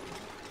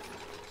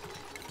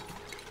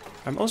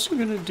 I'm also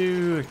going to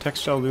do a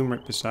textile loom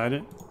right beside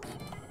it.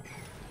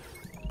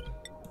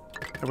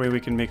 That way we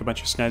can make a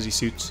bunch of snazzy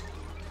suits.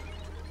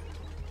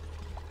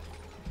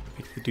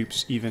 Make the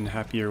dupes even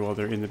happier while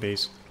they're in the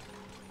base.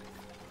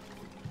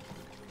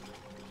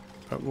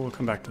 But we'll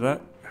come back to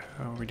that.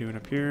 How are we doing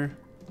up here?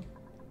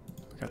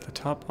 We got the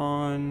top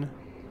on.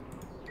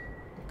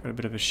 Got a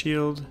bit of a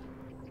shield.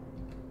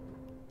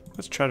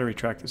 Let's try to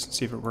retract this and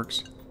see if it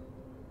works.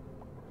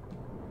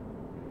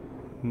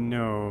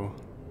 No.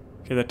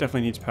 Okay, that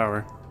definitely needs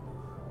power.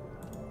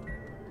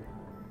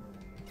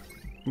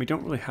 We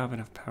don't really have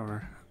enough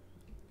power.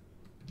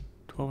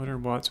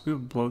 1200 watts. We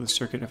would blow the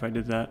circuit if I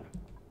did that.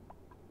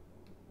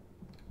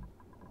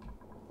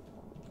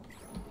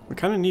 We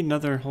kind of need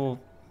another whole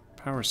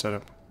power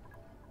setup.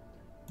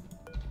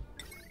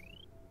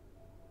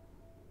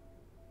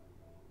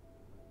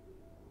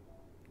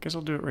 Guess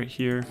I'll do it right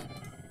here.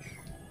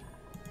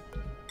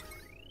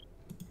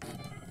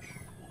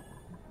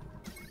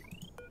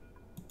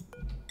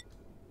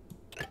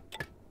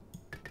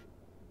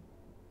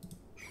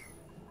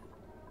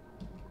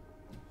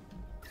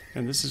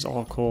 And this is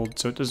all cold,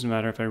 so it doesn't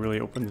matter if I really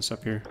open this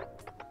up here.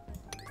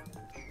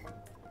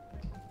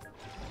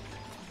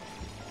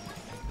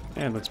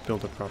 And let's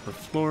build a proper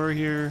floor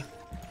here.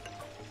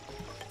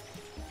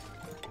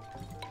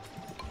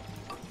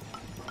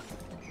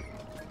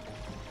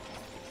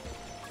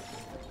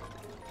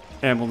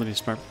 And we'll need a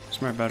smart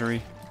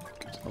battery.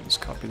 So I'll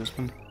just copy this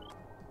one.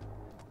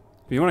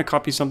 If you want to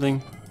copy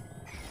something,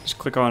 just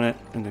click on it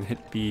and then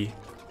hit B,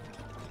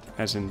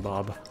 as in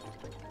Bob.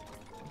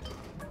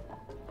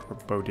 Or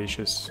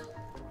bodacious.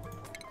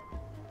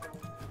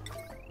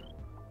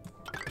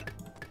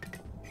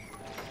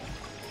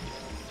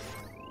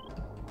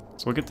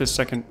 So we'll get this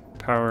second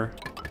power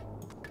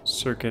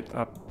circuit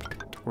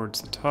up towards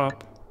the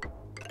top.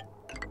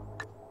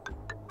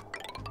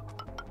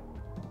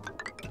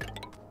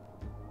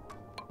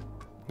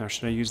 Now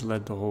should I use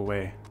lead the whole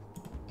way?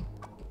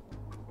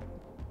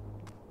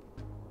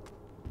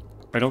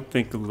 I don't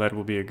think the lead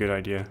will be a good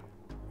idea.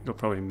 It'll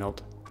probably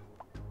melt.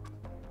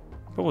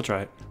 But we'll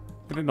try it.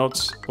 If it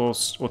melts,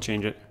 we'll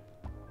change it.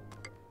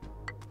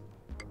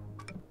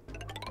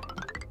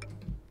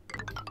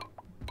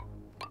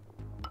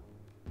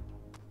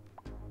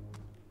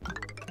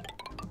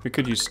 We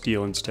could use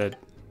steel instead.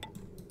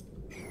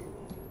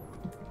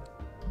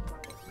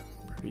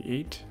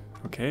 38.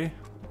 Okay,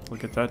 we'll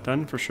get that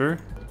done for sure.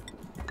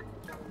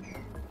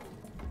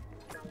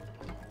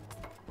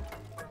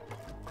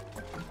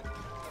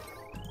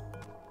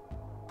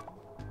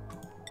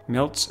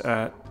 Melts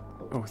at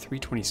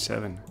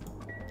 327.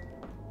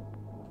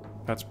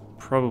 That's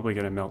probably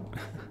gonna melt.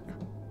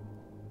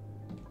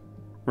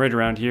 Right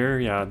around here,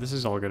 yeah, this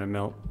is all gonna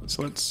melt.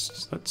 So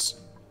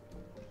let's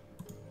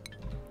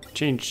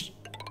change.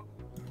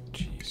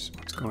 Jeez,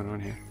 what's going on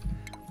here?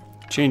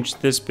 Change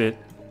this bit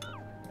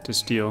to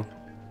steel.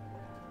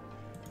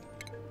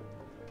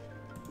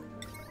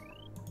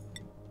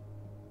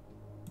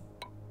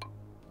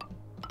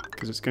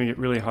 Because it's gonna get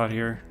really hot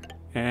here.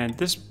 And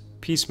this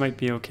piece might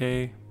be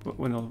okay, But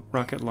when the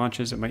rocket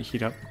launches, it might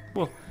heat up.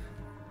 Well,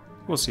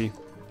 we'll see.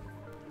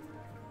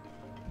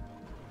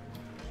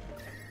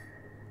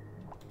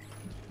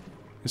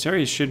 This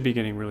area should be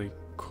getting really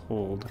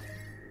cold.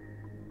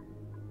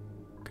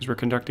 Because we're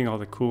conducting all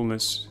the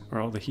coolness, or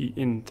all the heat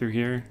in through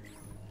here.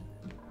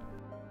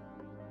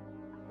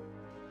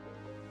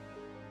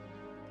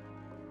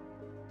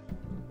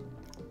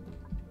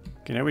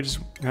 Okay, now we just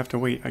have to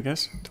wait, I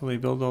guess, until they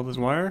build all this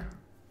wire.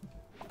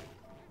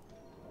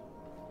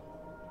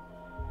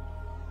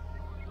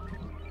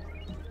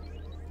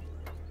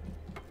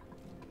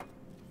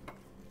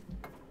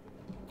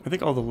 I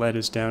think all the lead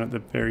is down at the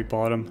very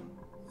bottom.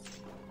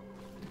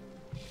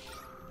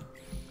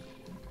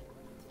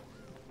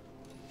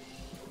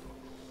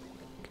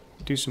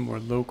 Do some more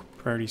low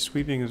priority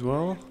sweeping as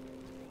well.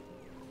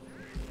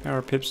 How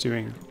are pips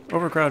doing?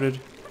 Overcrowded.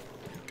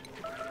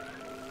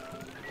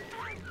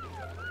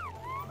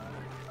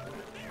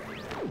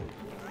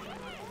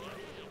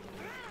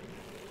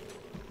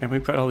 And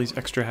we've got all these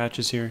extra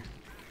hatches here.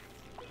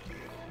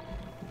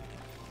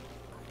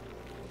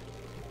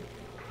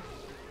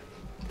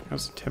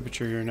 How's the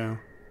temperature here now?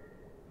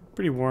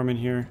 Pretty warm in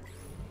here.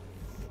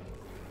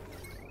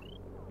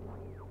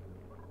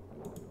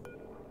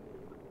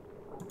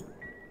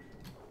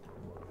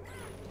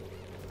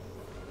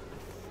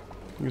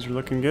 Things are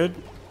looking good.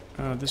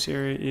 This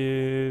area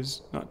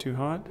is not too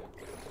hot.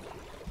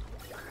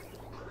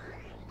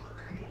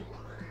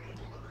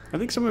 I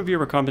think some of you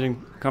were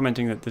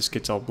commenting that this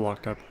gets all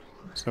blocked up,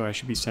 so I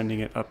should be sending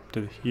it up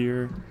to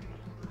here.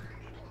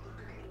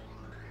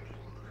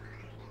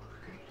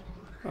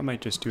 I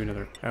might just do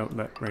another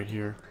outlet right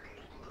here.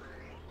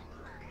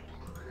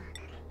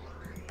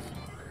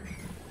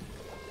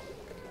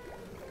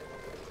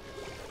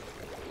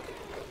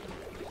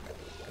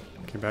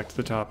 Okay, back to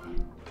the top.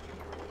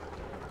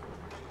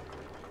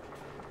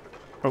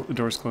 Oh, the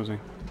door's closing.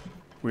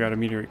 We got a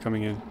meteorite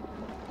coming in.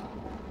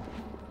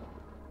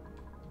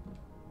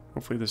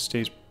 Hopefully this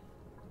stays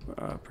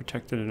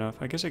protected enough.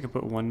 I guess I could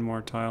put one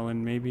more tile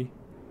in, maybe.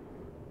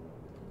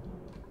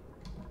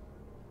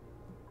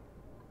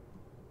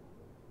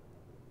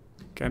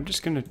 Okay, I'm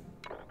just gonna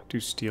do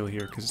steel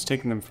here, because it's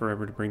taking them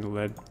forever to bring the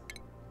lead.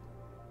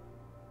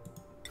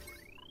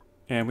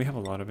 And we have a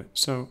lot of it,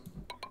 so...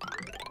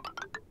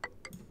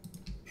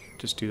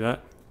 just do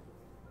that.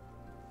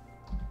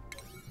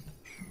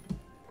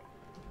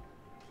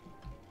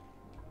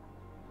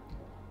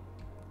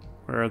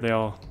 Where are they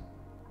all?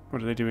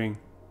 What are they doing?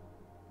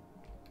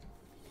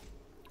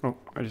 Oh,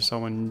 I just saw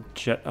one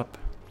jet up.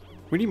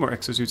 We need more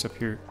exosuits up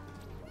here.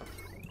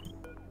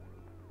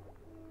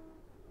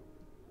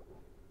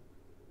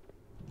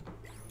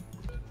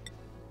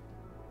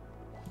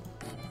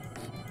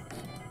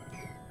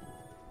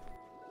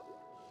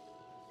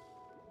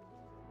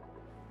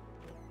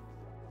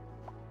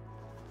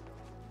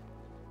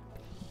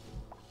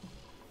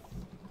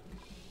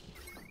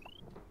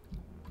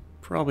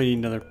 Probably need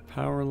another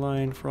power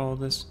line for all of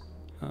this.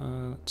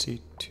 Let's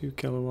see, 2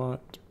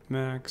 kilowatt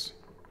max.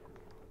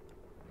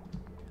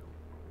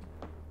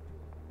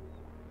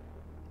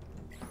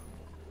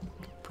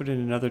 Put in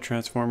another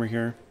transformer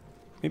here,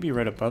 maybe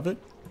right above it.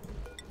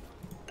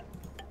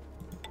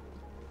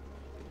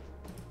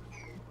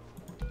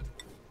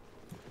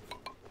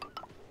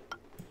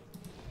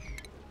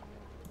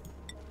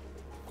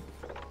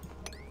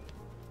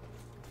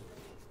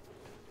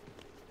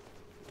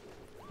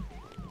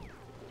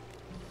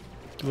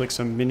 Do like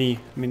some mini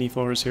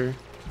floors here.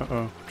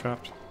 Uh-oh,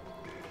 trapped.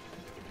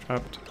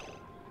 Trapped.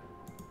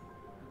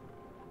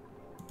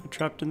 I'm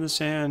trapped in the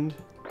sand.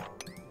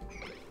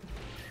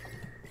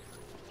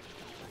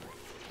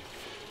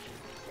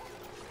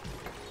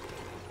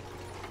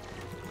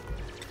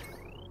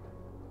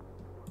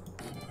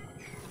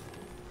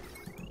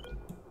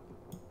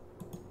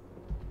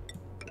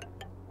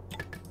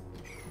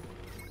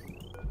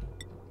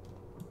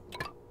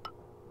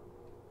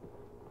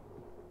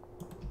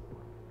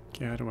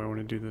 Okay, how do I want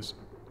to do this?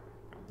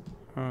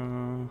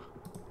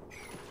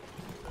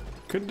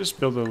 Could just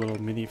build a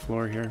little mini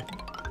floor here.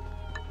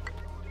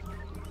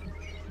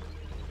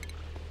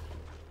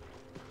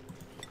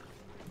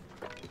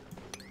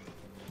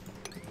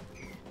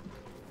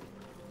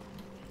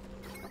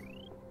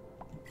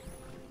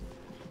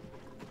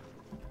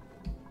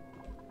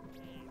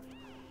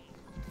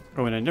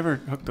 Oh, and I never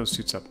hooked those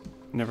suits up.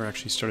 Never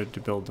actually started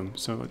to build them,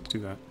 so let's do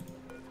that.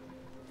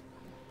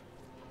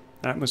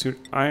 Atmosuit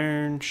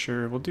iron,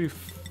 sure, we'll do,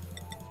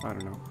 I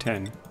don't know,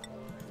 10.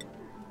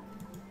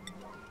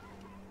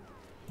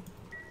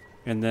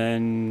 And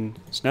then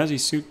snazzy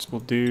suits will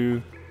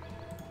do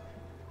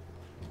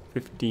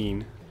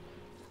 15.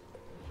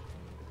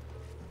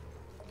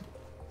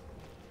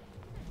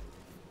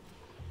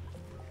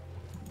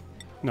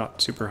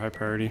 Not super high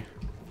priority.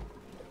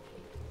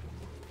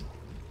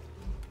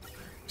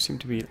 Seem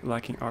to be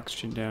lacking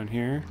oxygen down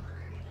here.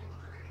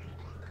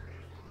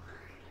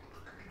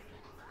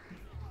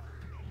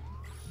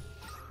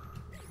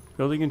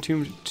 Building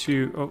entombed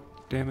to... oh,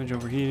 damage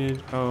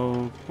overheated.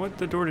 Oh, what?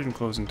 The door didn't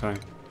close in time.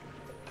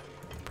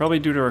 Probably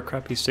due to our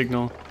crappy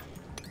signal.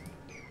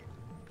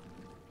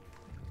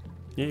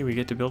 Yay, we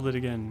get to build it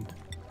again.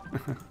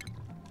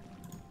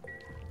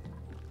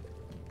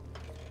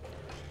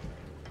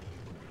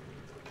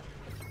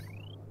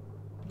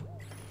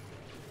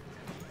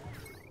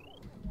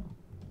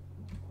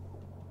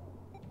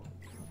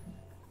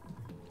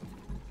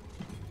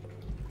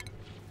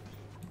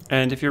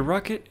 And if your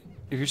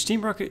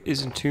steam rocket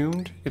is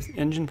entombed, if the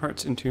engine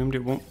part's entombed,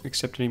 it won't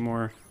accept any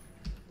more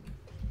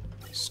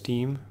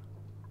steam,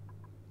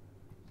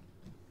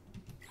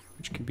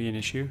 which can be an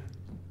issue.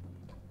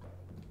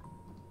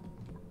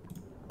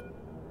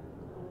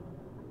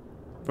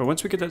 But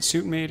once we get that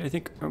suit made, I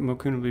think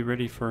Mokun will be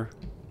ready for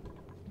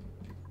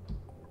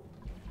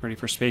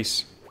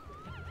space.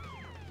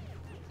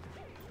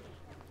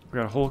 We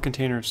got a whole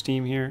container of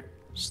steam here,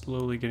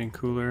 slowly getting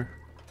cooler.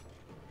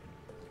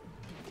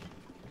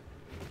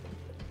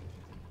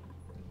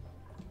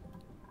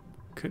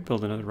 Could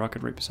build another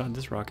rocket right beside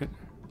this rocket.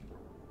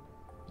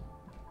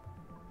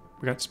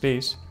 We got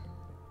space.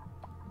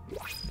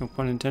 No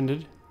pun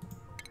intended.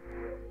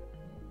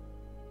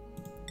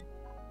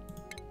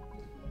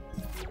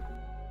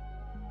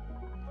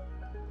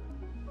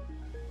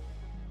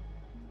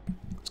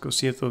 Let's go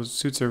see if those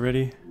suits are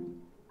ready.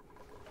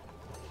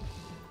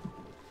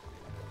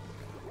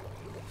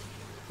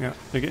 Yeah,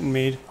 they're getting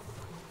made.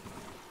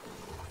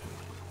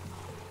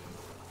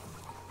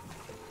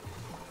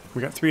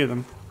 We got 3 of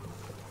them.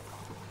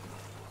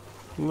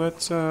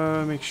 Let's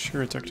make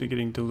sure it's actually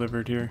getting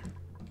delivered here.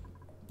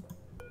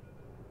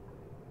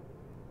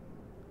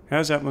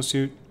 Has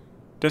atmosuit.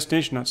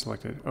 Destination not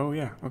selected. Oh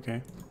yeah,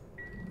 okay.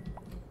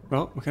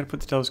 Well, we gotta put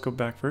the telescope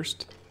back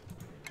first.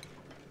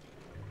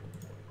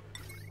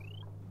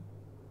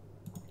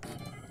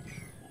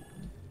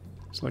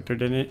 Select our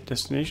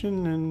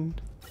destination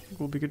and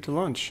we'll be good to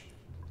launch.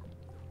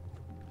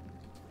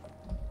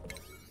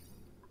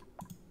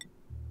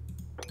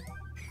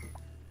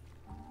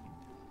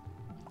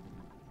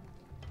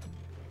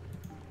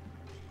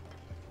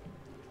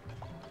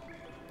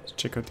 Let's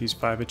check out these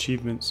 5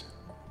 achievements.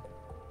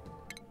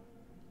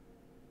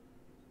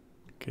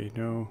 Okay,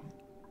 no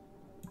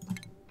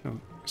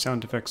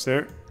sound effects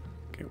there.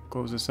 Okay, we'll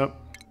close this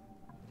up.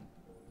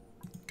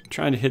 I'm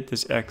trying to hit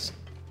this X.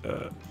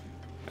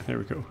 There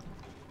we go.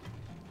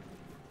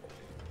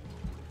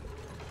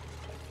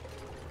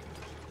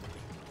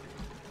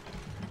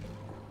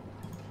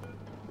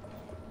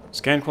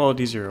 Scan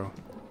quality 0,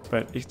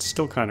 but it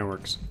still kind of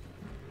works.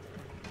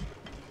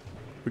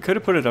 We could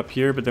have put it up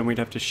here, but then we'd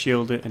have to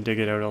shield it and dig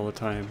it out all the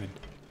time, and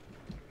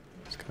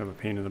it's kind of a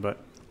pain in the butt.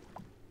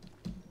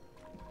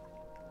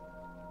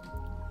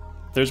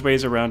 There's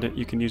ways around it.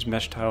 You can use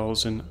mesh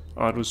tiles and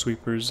auto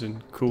sweepers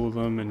and cool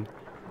them, and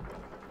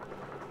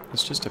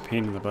it's just a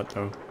pain in the butt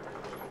though.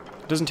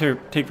 It doesn't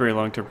take very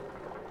long to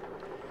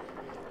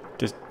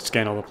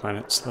scan all the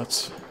planets.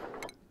 That's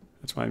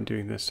why I'm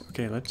doing this.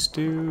 Okay, let's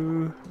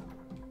do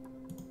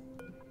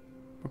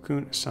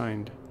Mokun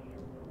assigned.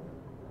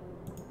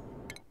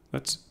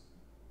 Let's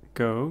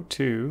go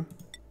to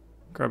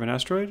Carbon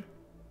Asteroid.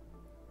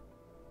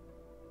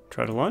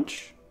 Try to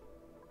launch.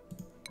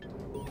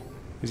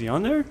 Is he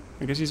on there?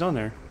 I guess he's on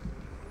there.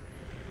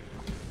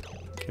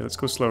 Okay, let's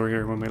go slower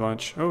here when we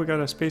launch. Oh, we got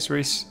a space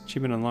race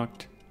achievement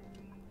unlocked.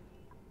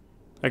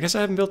 I guess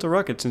I haven't built a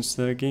rocket since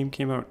the game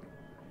came out.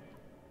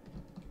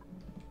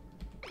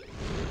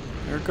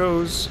 There it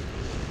goes.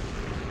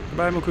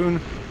 Goodbye,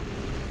 Mokun.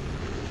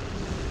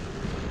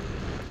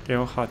 Okay,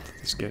 how hot did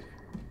this get?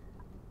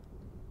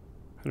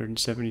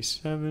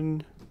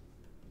 177.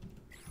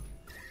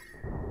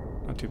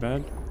 Not too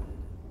bad.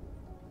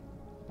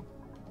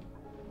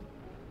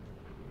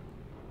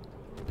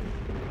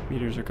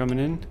 Meters are coming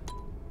in.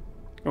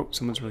 Oh,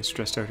 someone's really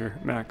stressed out here.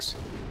 Max.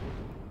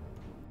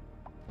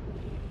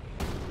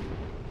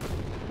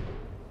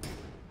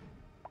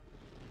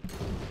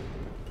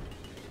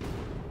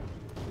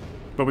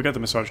 But we got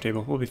the massage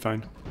table. We'll be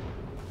fine.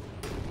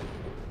 I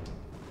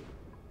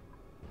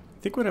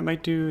think what I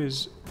might do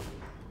is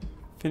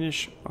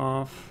finish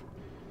off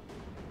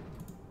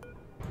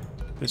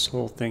this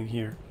whole thing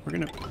here.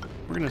 We're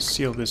gonna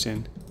seal this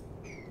in.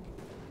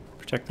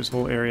 Protect this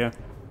whole area.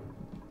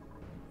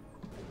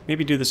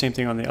 Maybe do the same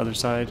thing on the other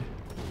side.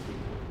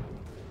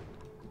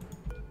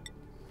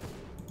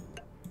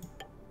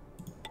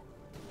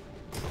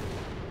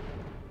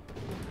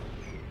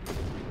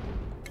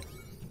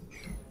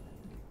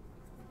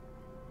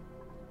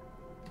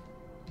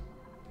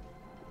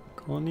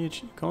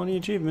 Colony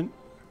achievement.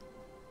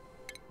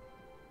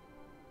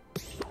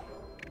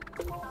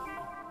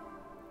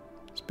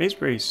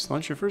 Space race.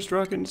 Launch your first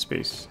rocket into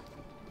space.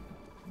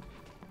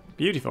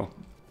 Beautiful.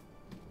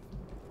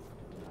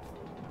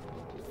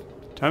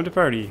 Time to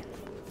party.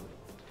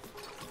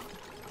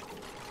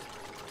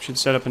 Should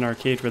set up an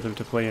arcade for them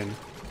to play in.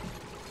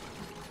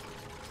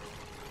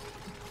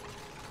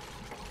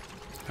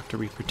 After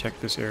we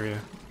protect this area.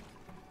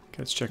 Okay,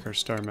 let's check our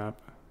star map.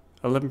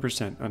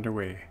 11%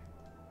 underway.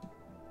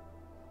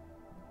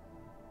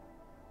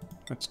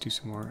 Let's do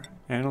some more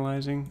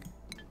analyzing.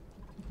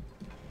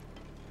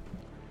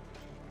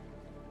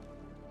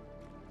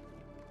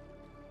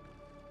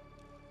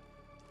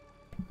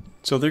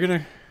 So they're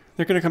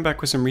gonna come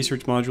back with some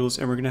research modules,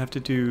 and we're gonna have to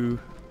do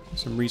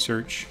some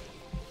research.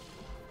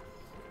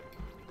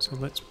 So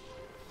let's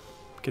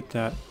get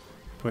that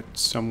put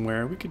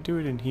somewhere. We could do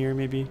it in here,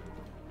 maybe.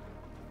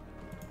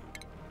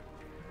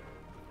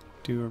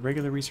 Do a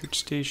regular research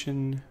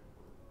station.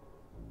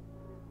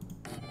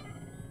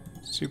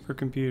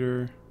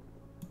 Supercomputer.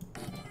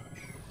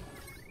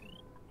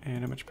 And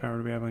how much power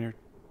do we have on your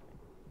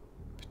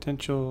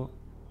potential?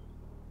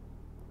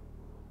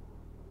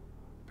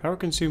 Power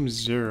consumes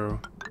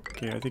 0.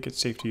 Okay, I think it's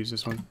safe to use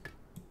this one.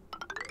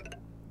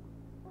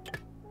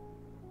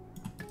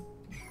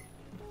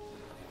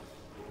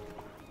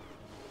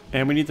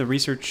 And we need the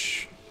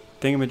research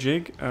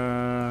thingamajig.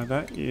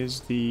 That is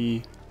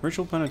the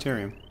virtual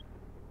planetarium.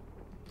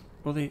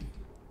 Well, I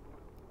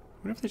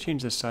wonder if they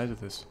changed the size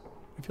of this.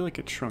 I feel like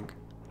it shrunk.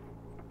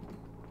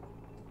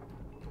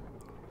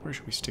 Where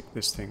should we stick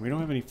this thing? We don't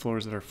have any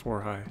floors that are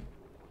 4 high.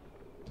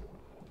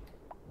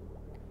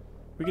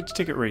 We could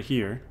stick it right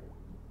here.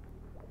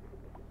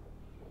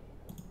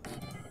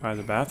 By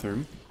the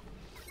bathroom.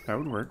 That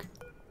would work.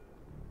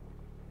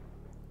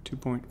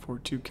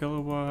 2.42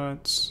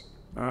 kilowatts.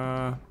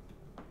 How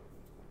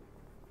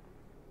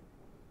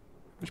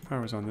much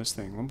power is on this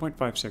thing?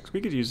 1.56. We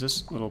could use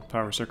this little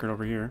power circuit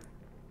over here.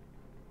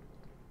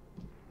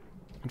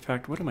 In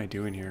fact, what am I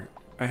doing here?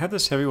 I have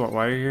this heavy watt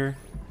wire here.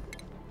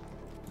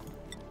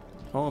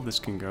 All of this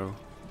can go.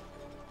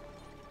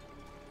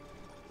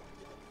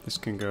 This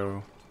can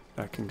go.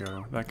 That can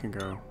go. That can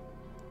go.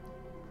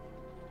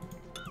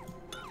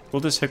 We'll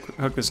just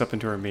hook this up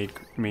into our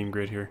main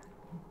grid here.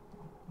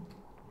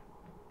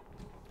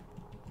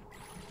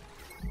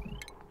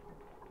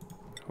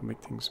 It'll make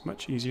things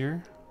much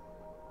easier.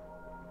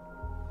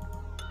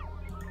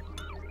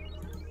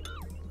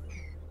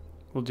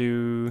 We'll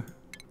do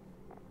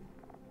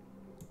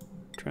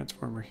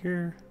transformer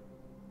here.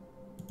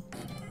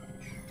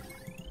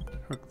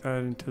 Hook that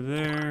into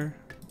there.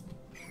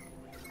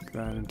 Hook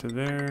that into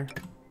there.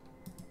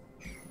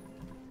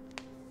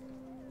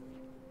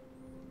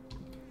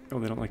 Oh,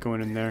 they don't like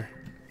going in there.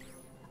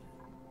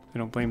 I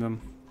don't blame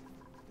them.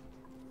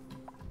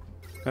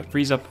 That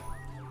frees up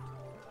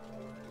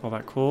all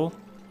that coal.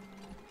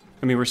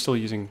 I mean, we're still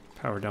using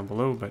power down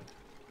below, but...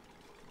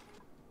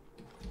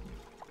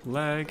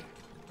 lag.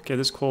 Okay,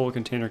 this coal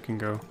container can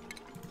go.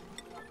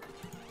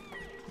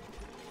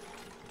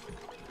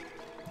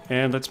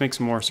 And let's make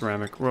some more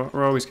ceramic.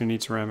 We're always going to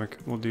need ceramic.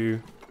 We'll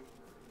do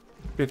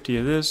 50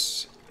 of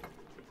this.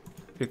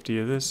 50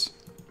 of this.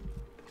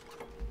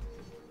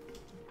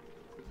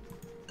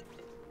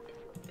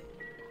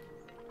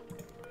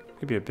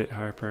 Maybe a bit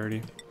higher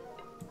priority.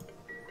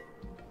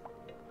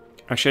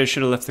 Actually, I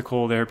should have left the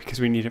coal there because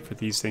we need it for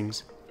these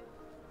things.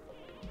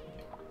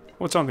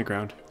 What's on the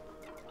ground?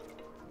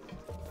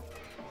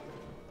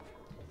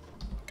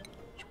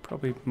 Should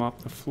probably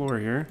mop the floor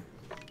here.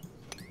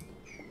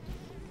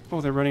 Oh,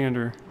 they're running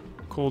under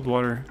cold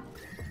water.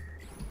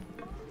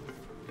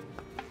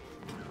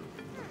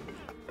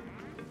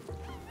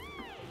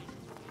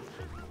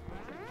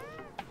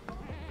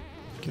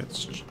 Okay,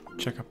 let's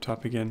check up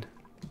top again.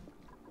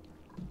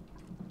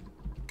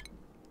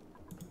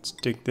 Let's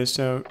dig this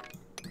out.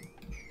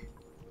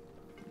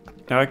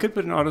 Now I could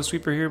put an auto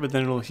sweeper here, but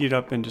then it'll heat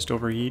up and just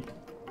overheat.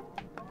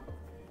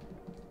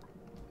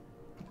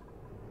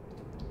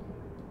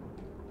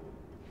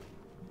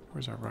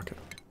 Where's our rocket?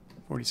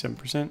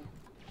 47%.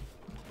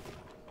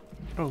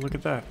 Oh, look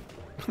at that.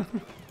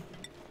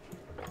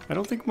 I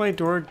don't think my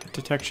door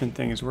detection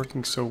thing is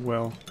working so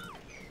well.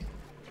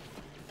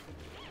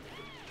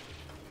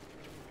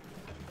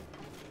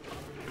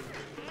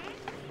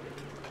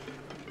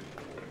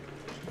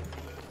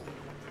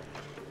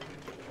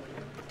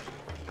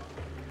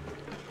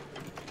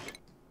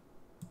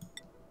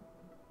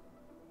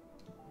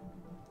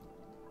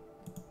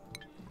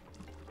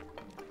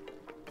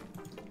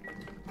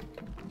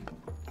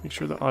 Make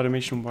sure the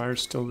automation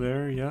wire's still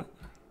there, yeah.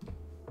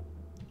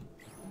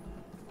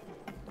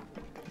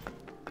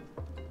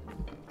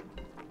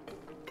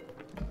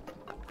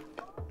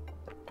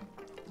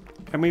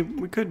 And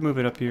we could move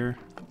it up here.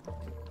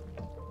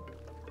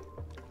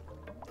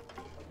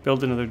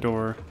 Build another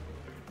door.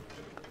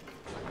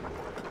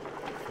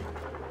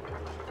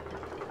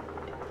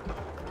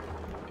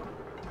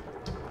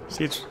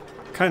 See, it's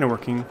kind of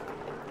working.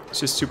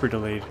 It's just super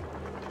delayed.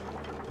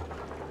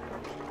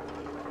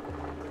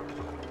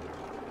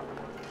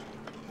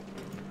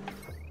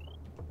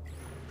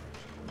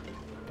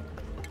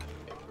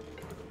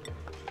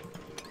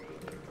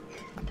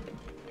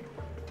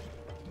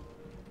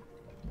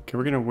 Okay,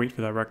 we're gonna wait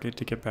for that rocket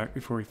to get back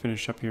before we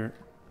finish up here.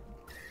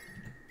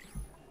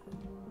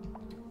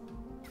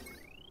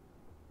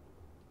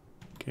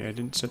 Okay, I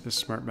didn't set this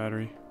smart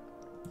battery.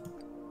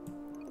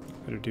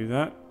 Better do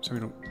that so we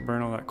don't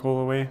burn all that coal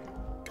away.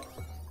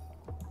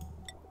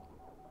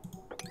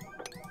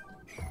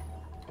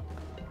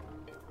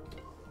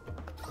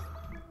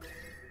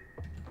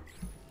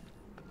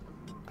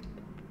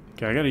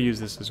 Okay, I gotta use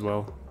this as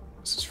well.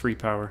 This is free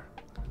power.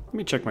 Let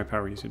me check my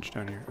power usage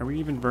down here. Are we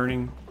even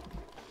burning?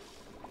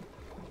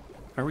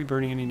 Are we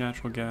burning any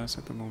natural gas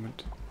at the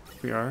moment?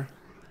 We are.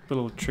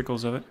 Little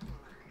trickles of it.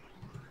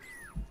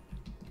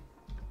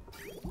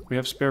 We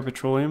have spare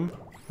petroleum.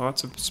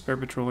 Lots of spare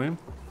petroleum.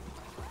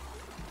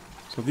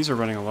 So these are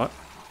running a lot.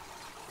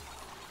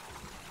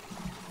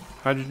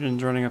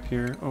 Hydrogen's running up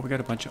here. Oh, we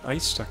got a bunch of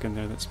ice stuck in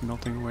there that's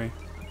melting away.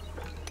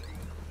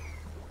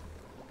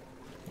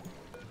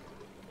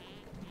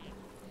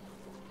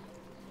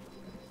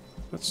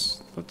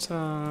 Let's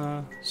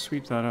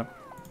sweep that up.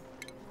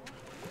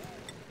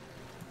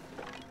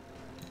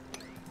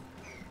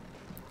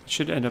 It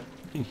should end up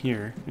in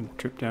here and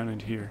drip down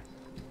into here.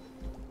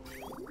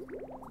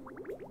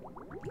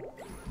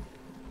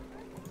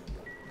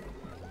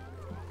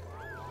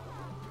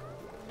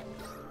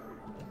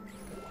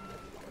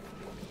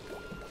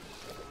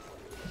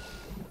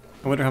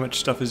 I wonder how much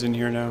stuff is in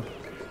here now.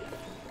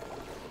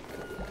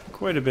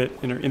 Quite a bit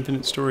in our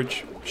infinite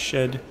storage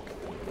shed.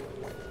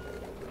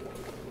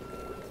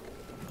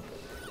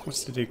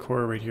 What's the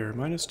decor right here?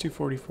 Minus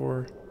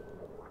 244.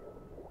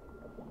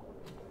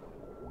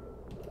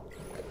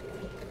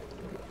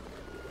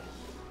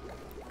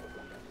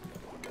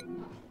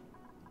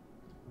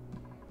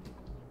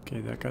 Okay,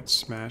 that got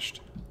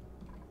smashed.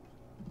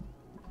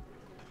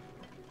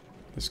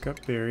 This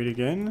got buried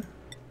again.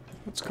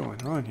 What's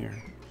going on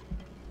here?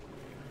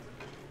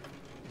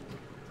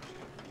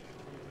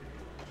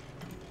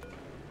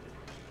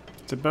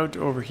 It's about to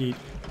overheat.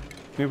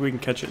 Maybe we can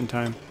catch it in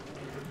time.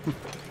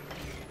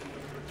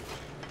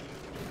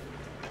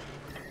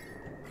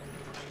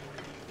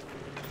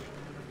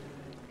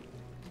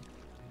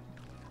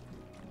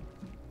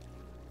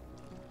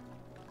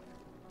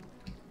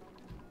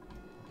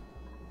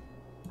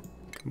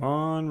 Come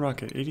on,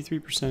 rocket.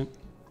 83%.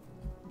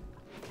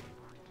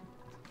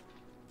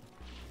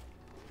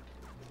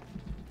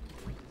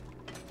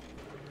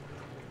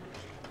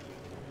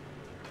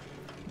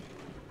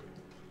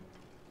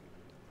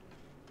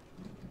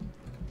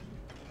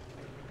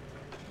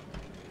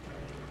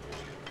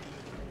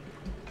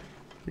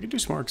 We could do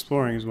some more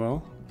exploring as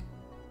well.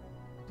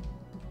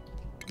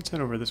 Let's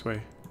head over this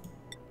way.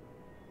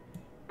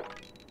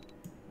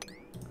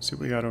 See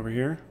what we got over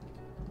here.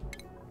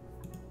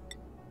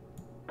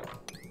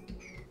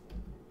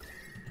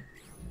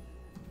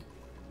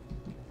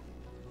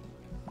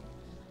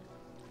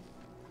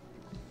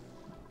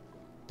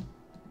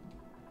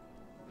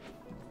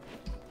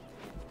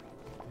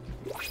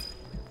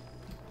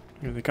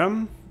 Here they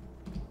come.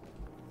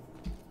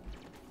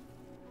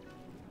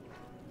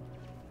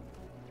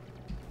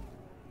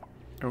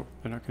 Oh,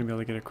 they're not going to be able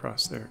to get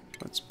across there.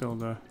 Let's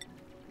build a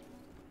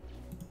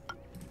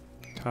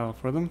tile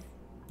for them.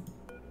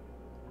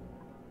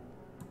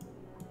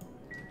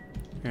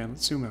 Yeah,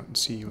 let's zoom out and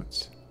see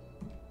what's...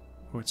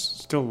 Oh, it's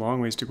still a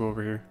long ways to go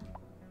over here.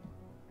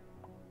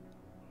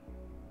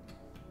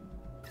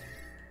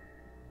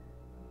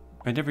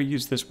 I never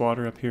used this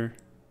water up here.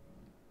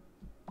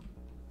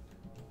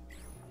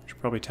 Should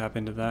probably tap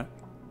into that.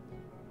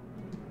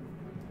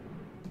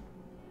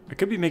 I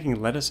could be making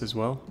lettuce as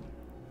well.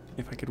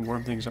 If I could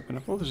warm things up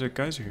enough. Oh, there's a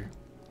geyser here.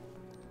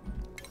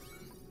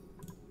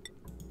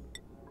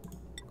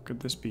 What could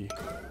this be?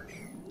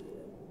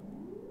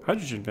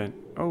 Hydrogen vent.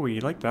 Oh,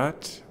 we like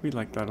that. We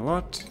like that a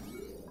lot.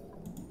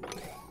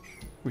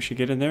 We should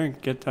get in there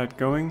and get that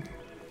going.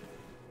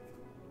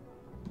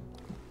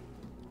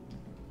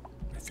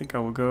 I think I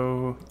will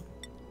go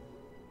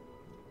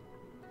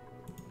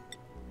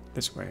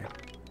this way.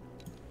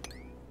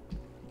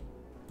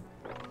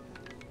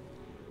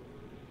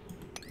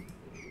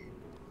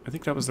 I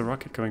think that was the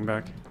rocket coming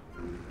back.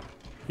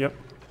 Yep.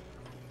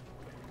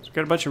 So we've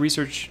got a bunch of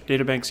research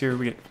data banks here.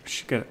 We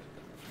should get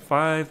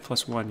 5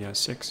 plus 1, yeah,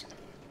 6.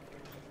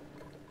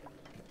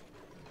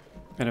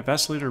 And a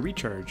Desalinator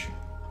recharge.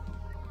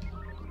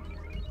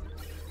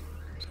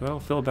 So that'll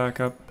fill back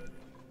up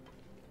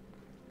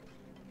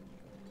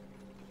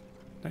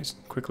nice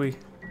and quickly.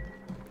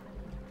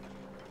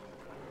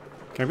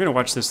 Okay, I'm gonna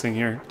watch this thing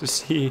here to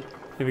see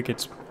if it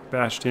gets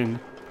bashed in.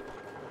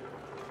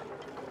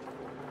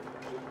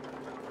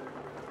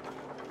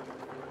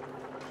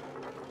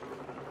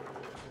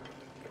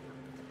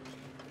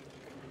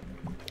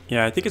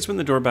 Yeah, I think it's when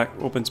the door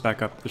opens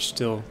back up. There's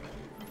still...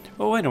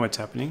 Oh, I know what's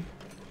happening.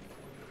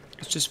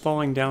 It's just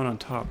falling down on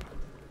top.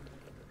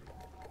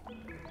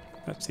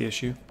 That's the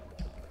issue.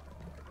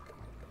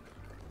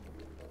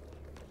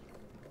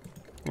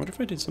 What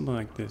if I did something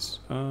like this?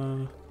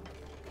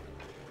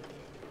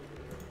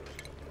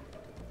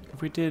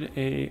 If we did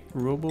a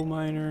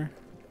robo-miner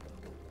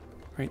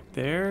right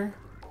there,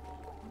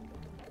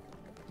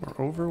 or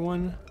over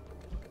one.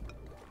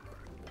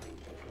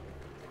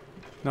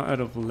 Not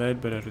out of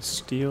lead, but out of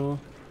steel.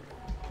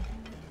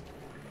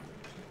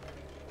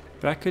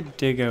 That could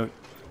dig out.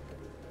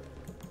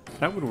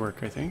 That would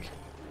work, I think.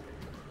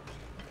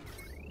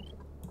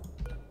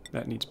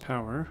 That needs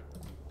power.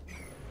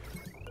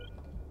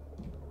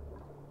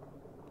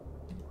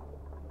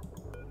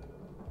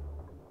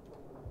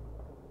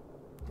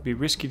 It'd be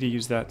risky to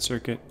use that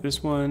circuit.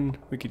 This one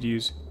we could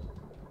use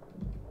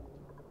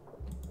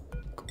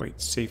quite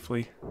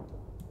safely.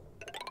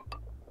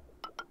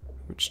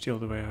 Which steel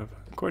do I have?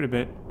 Quite a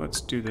bit. Let's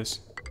do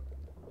this.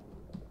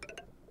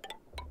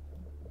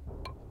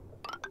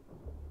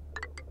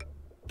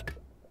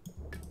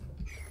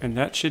 And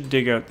that should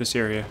dig out this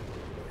area.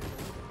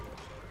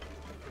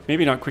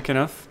 Maybe not quick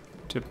enough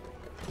to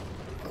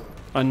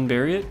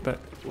unbury it, but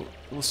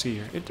we'll see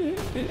here.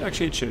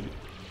 Actually, it should.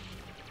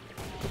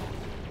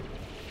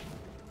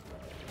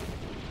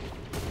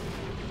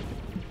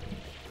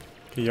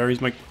 Okay,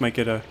 Yari's might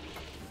get a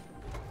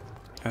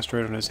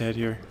asteroid on his head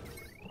here.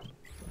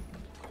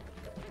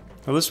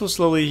 Now this will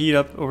slowly heat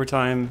up over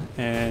time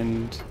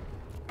and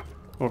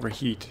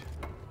overheat.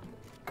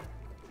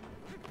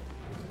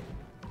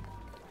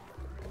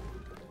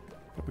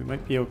 But we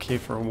might be okay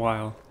for a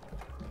while.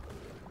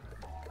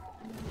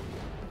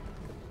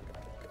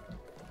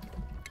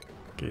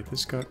 Okay,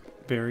 this got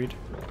buried.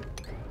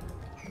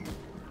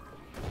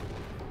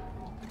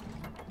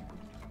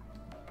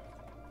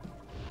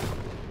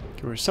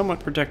 Okay, we're somewhat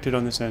protected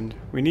on this end.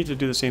 We need to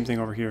do the same thing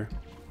over here.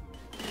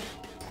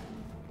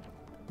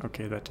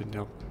 Okay, that didn't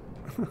help.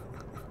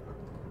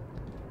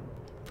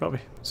 Probably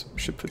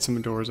should put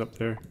some doors up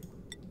there.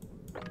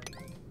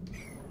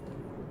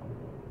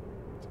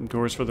 Some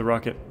doors for the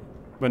rocket,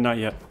 but not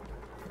yet.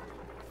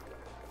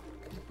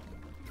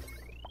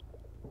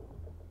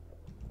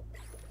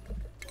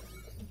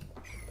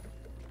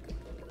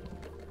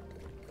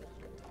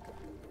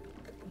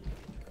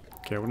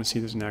 Okay, I want to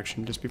see this in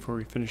action just before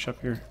we finish up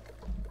here.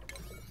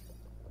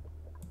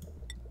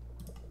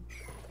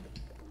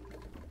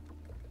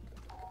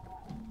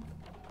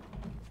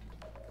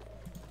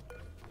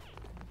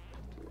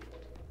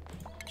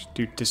 Just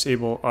do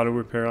disable auto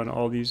repair on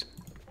all these.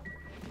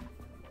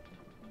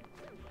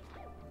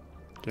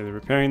 Okay, they're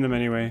repairing them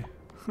anyway.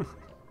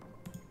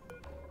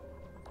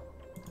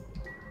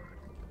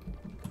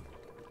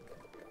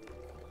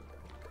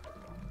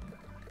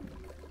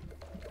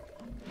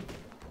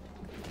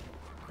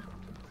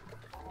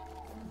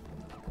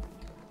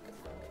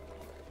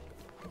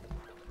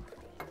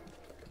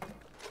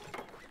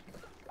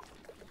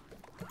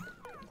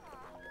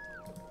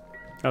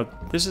 Now,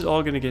 this is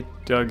all going to get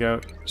dug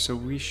out, so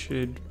we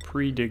should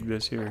pre-dig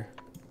this here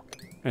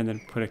and then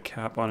put a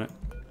cap on it.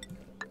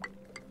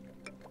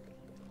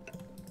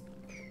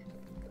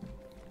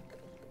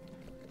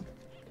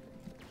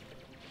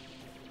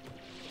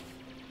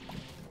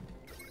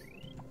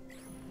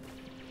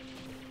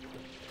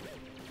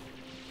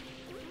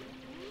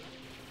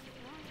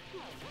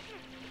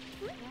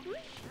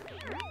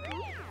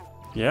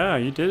 Yeah,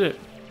 you did it.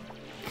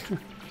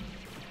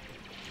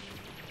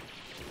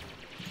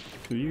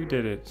 You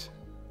did it.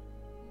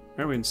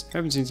 I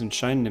haven't seen some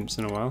shine nymphs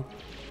in a while.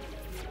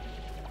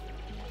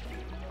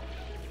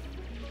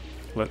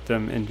 Let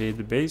them invade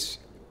the base.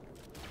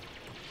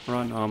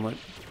 Rotten omelet.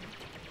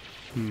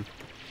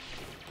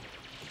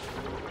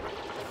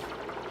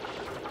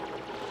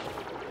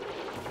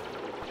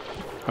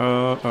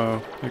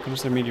 Uh-oh. Here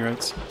comes their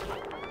meteorites.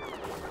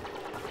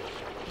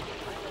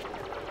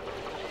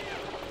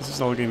 This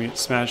is all gonna get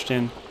smashed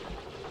in.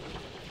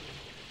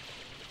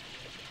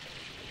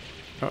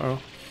 Uh-oh.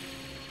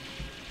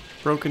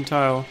 Broken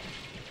tile.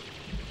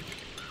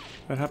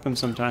 That happens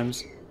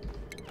sometimes.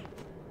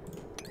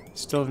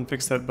 Still haven't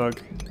fixed that bug.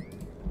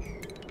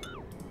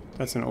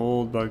 That's an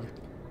old bug.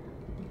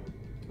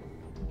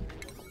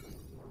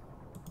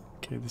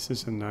 Okay, this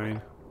is a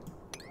 9.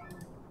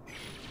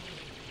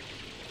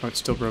 Oh, it's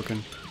still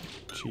broken.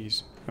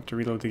 Jeez. I have to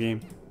reload the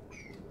game.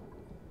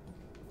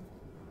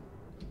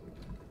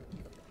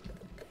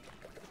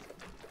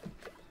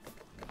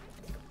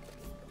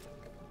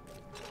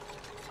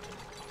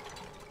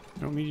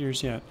 No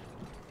meteors yet.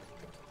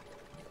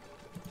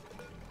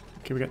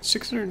 Okay, we got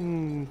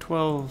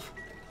 612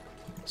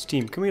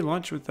 steam. Can we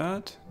launch with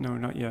that? No,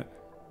 not yet.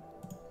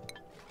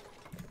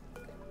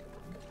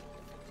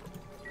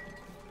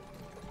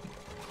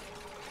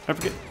 I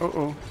forget.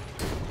 Uh-oh.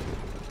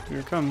 Here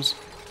it comes.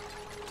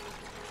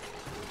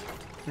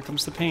 Here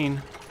comes the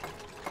pain.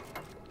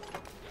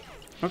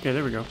 Okay,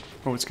 there we go.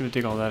 Oh, it's gonna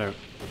dig all that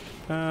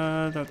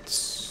out.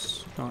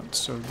 That's not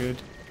so good.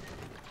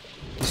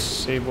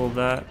 Disable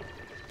that.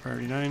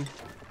 Priority 9.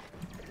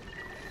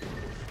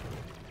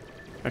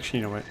 Actually,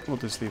 you know what? We'll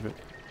just leave it.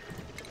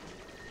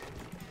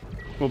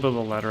 We'll build a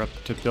ladder up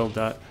to build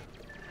that.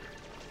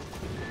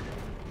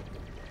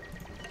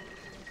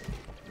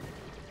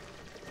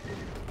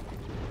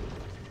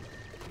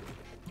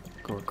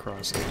 Go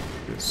across like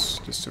this,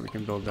 just so we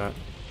can build that.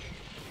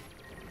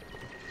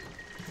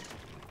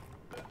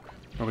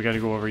 Oh, we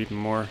gotta go over even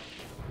more.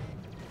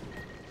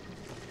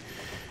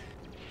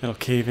 It'll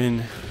cave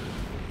in.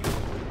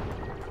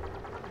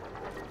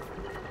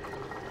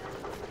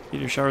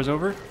 Meteor shower's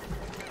over.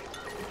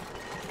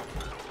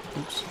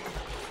 Oops.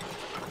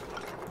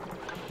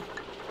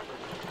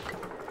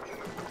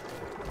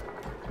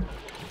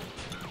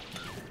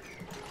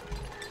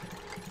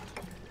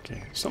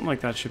 Okay, something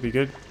like that should be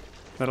good.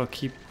 That'll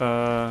keep,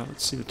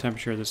 let's see the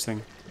temperature of this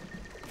thing.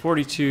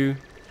 42.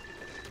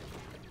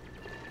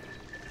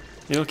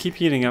 It'll keep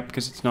heating up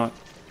because it's not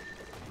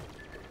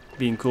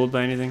being cooled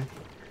by anything.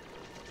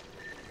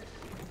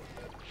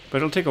 But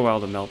it'll take a while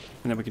to melt,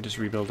 and then we can just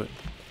rebuild it.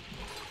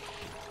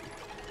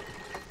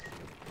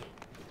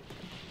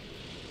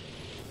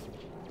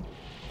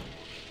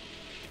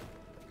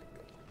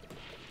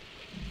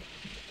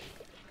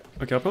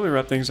 Okay, I'll probably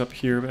wrap things up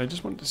here, but I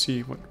just wanted to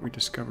see what we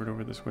discovered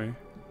over this way.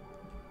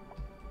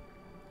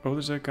 Oh,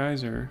 there's that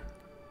geyser.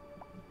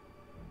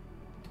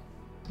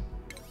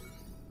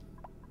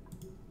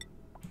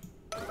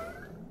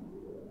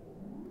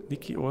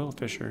 Leaky oil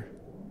fissure.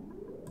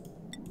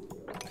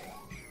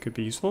 Could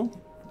be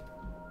useful.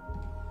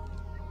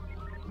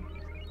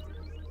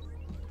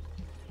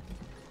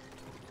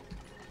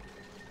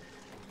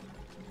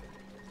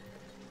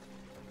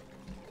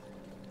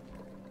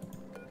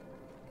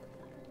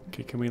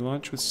 Okay, can we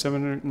launch with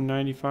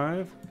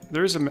 795?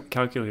 There is a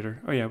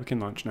calculator. Oh yeah, we can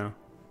launch now.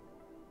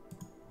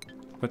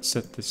 Let's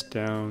set this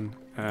down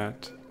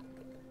at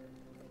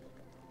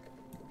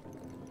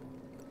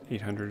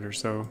 800 or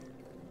so.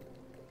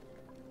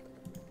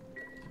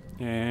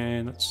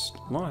 And let's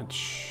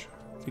launch.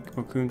 I think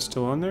Mokun's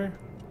still on there.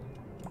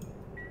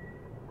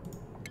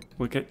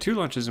 We'll get 2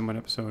 launches in one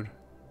episode.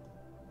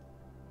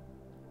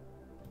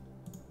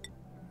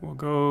 We'll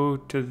go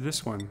to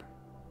this one.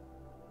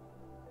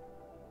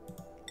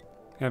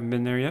 Haven't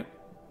been there yet.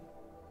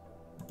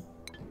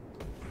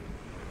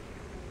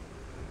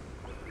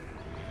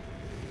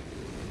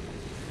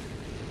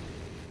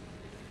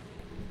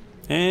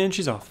 And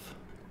she's off.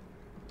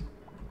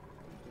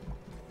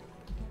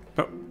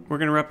 But we're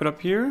gonna wrap it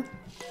up here.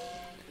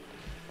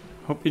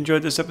 Hope you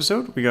enjoyed this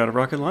episode. We got a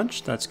rocket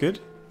launch, that's good.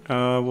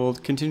 We'll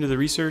continue the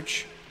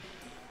research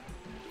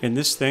in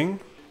this thing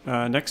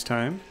next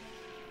time.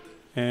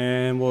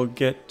 And we'll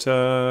get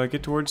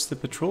towards the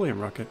petroleum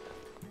rocket.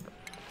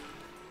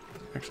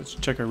 Actually, let's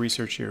check our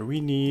research here. We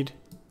need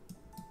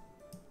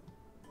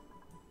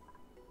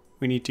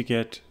to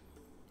get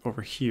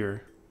over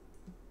here.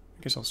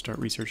 I guess I'll start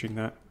researching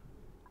that.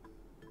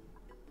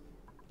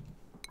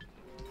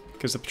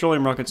 Because the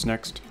petroleum rocket's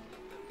next.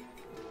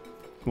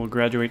 We'll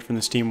graduate from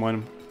the steam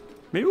one.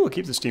 Maybe we'll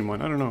keep the steam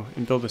one, I don't know,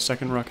 and build a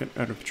second rocket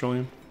out of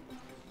petroleum.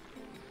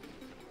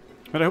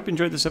 But I hope you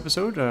enjoyed this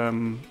episode.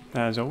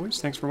 As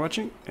always, thanks for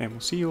watching, and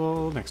we'll see you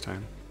all next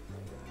time.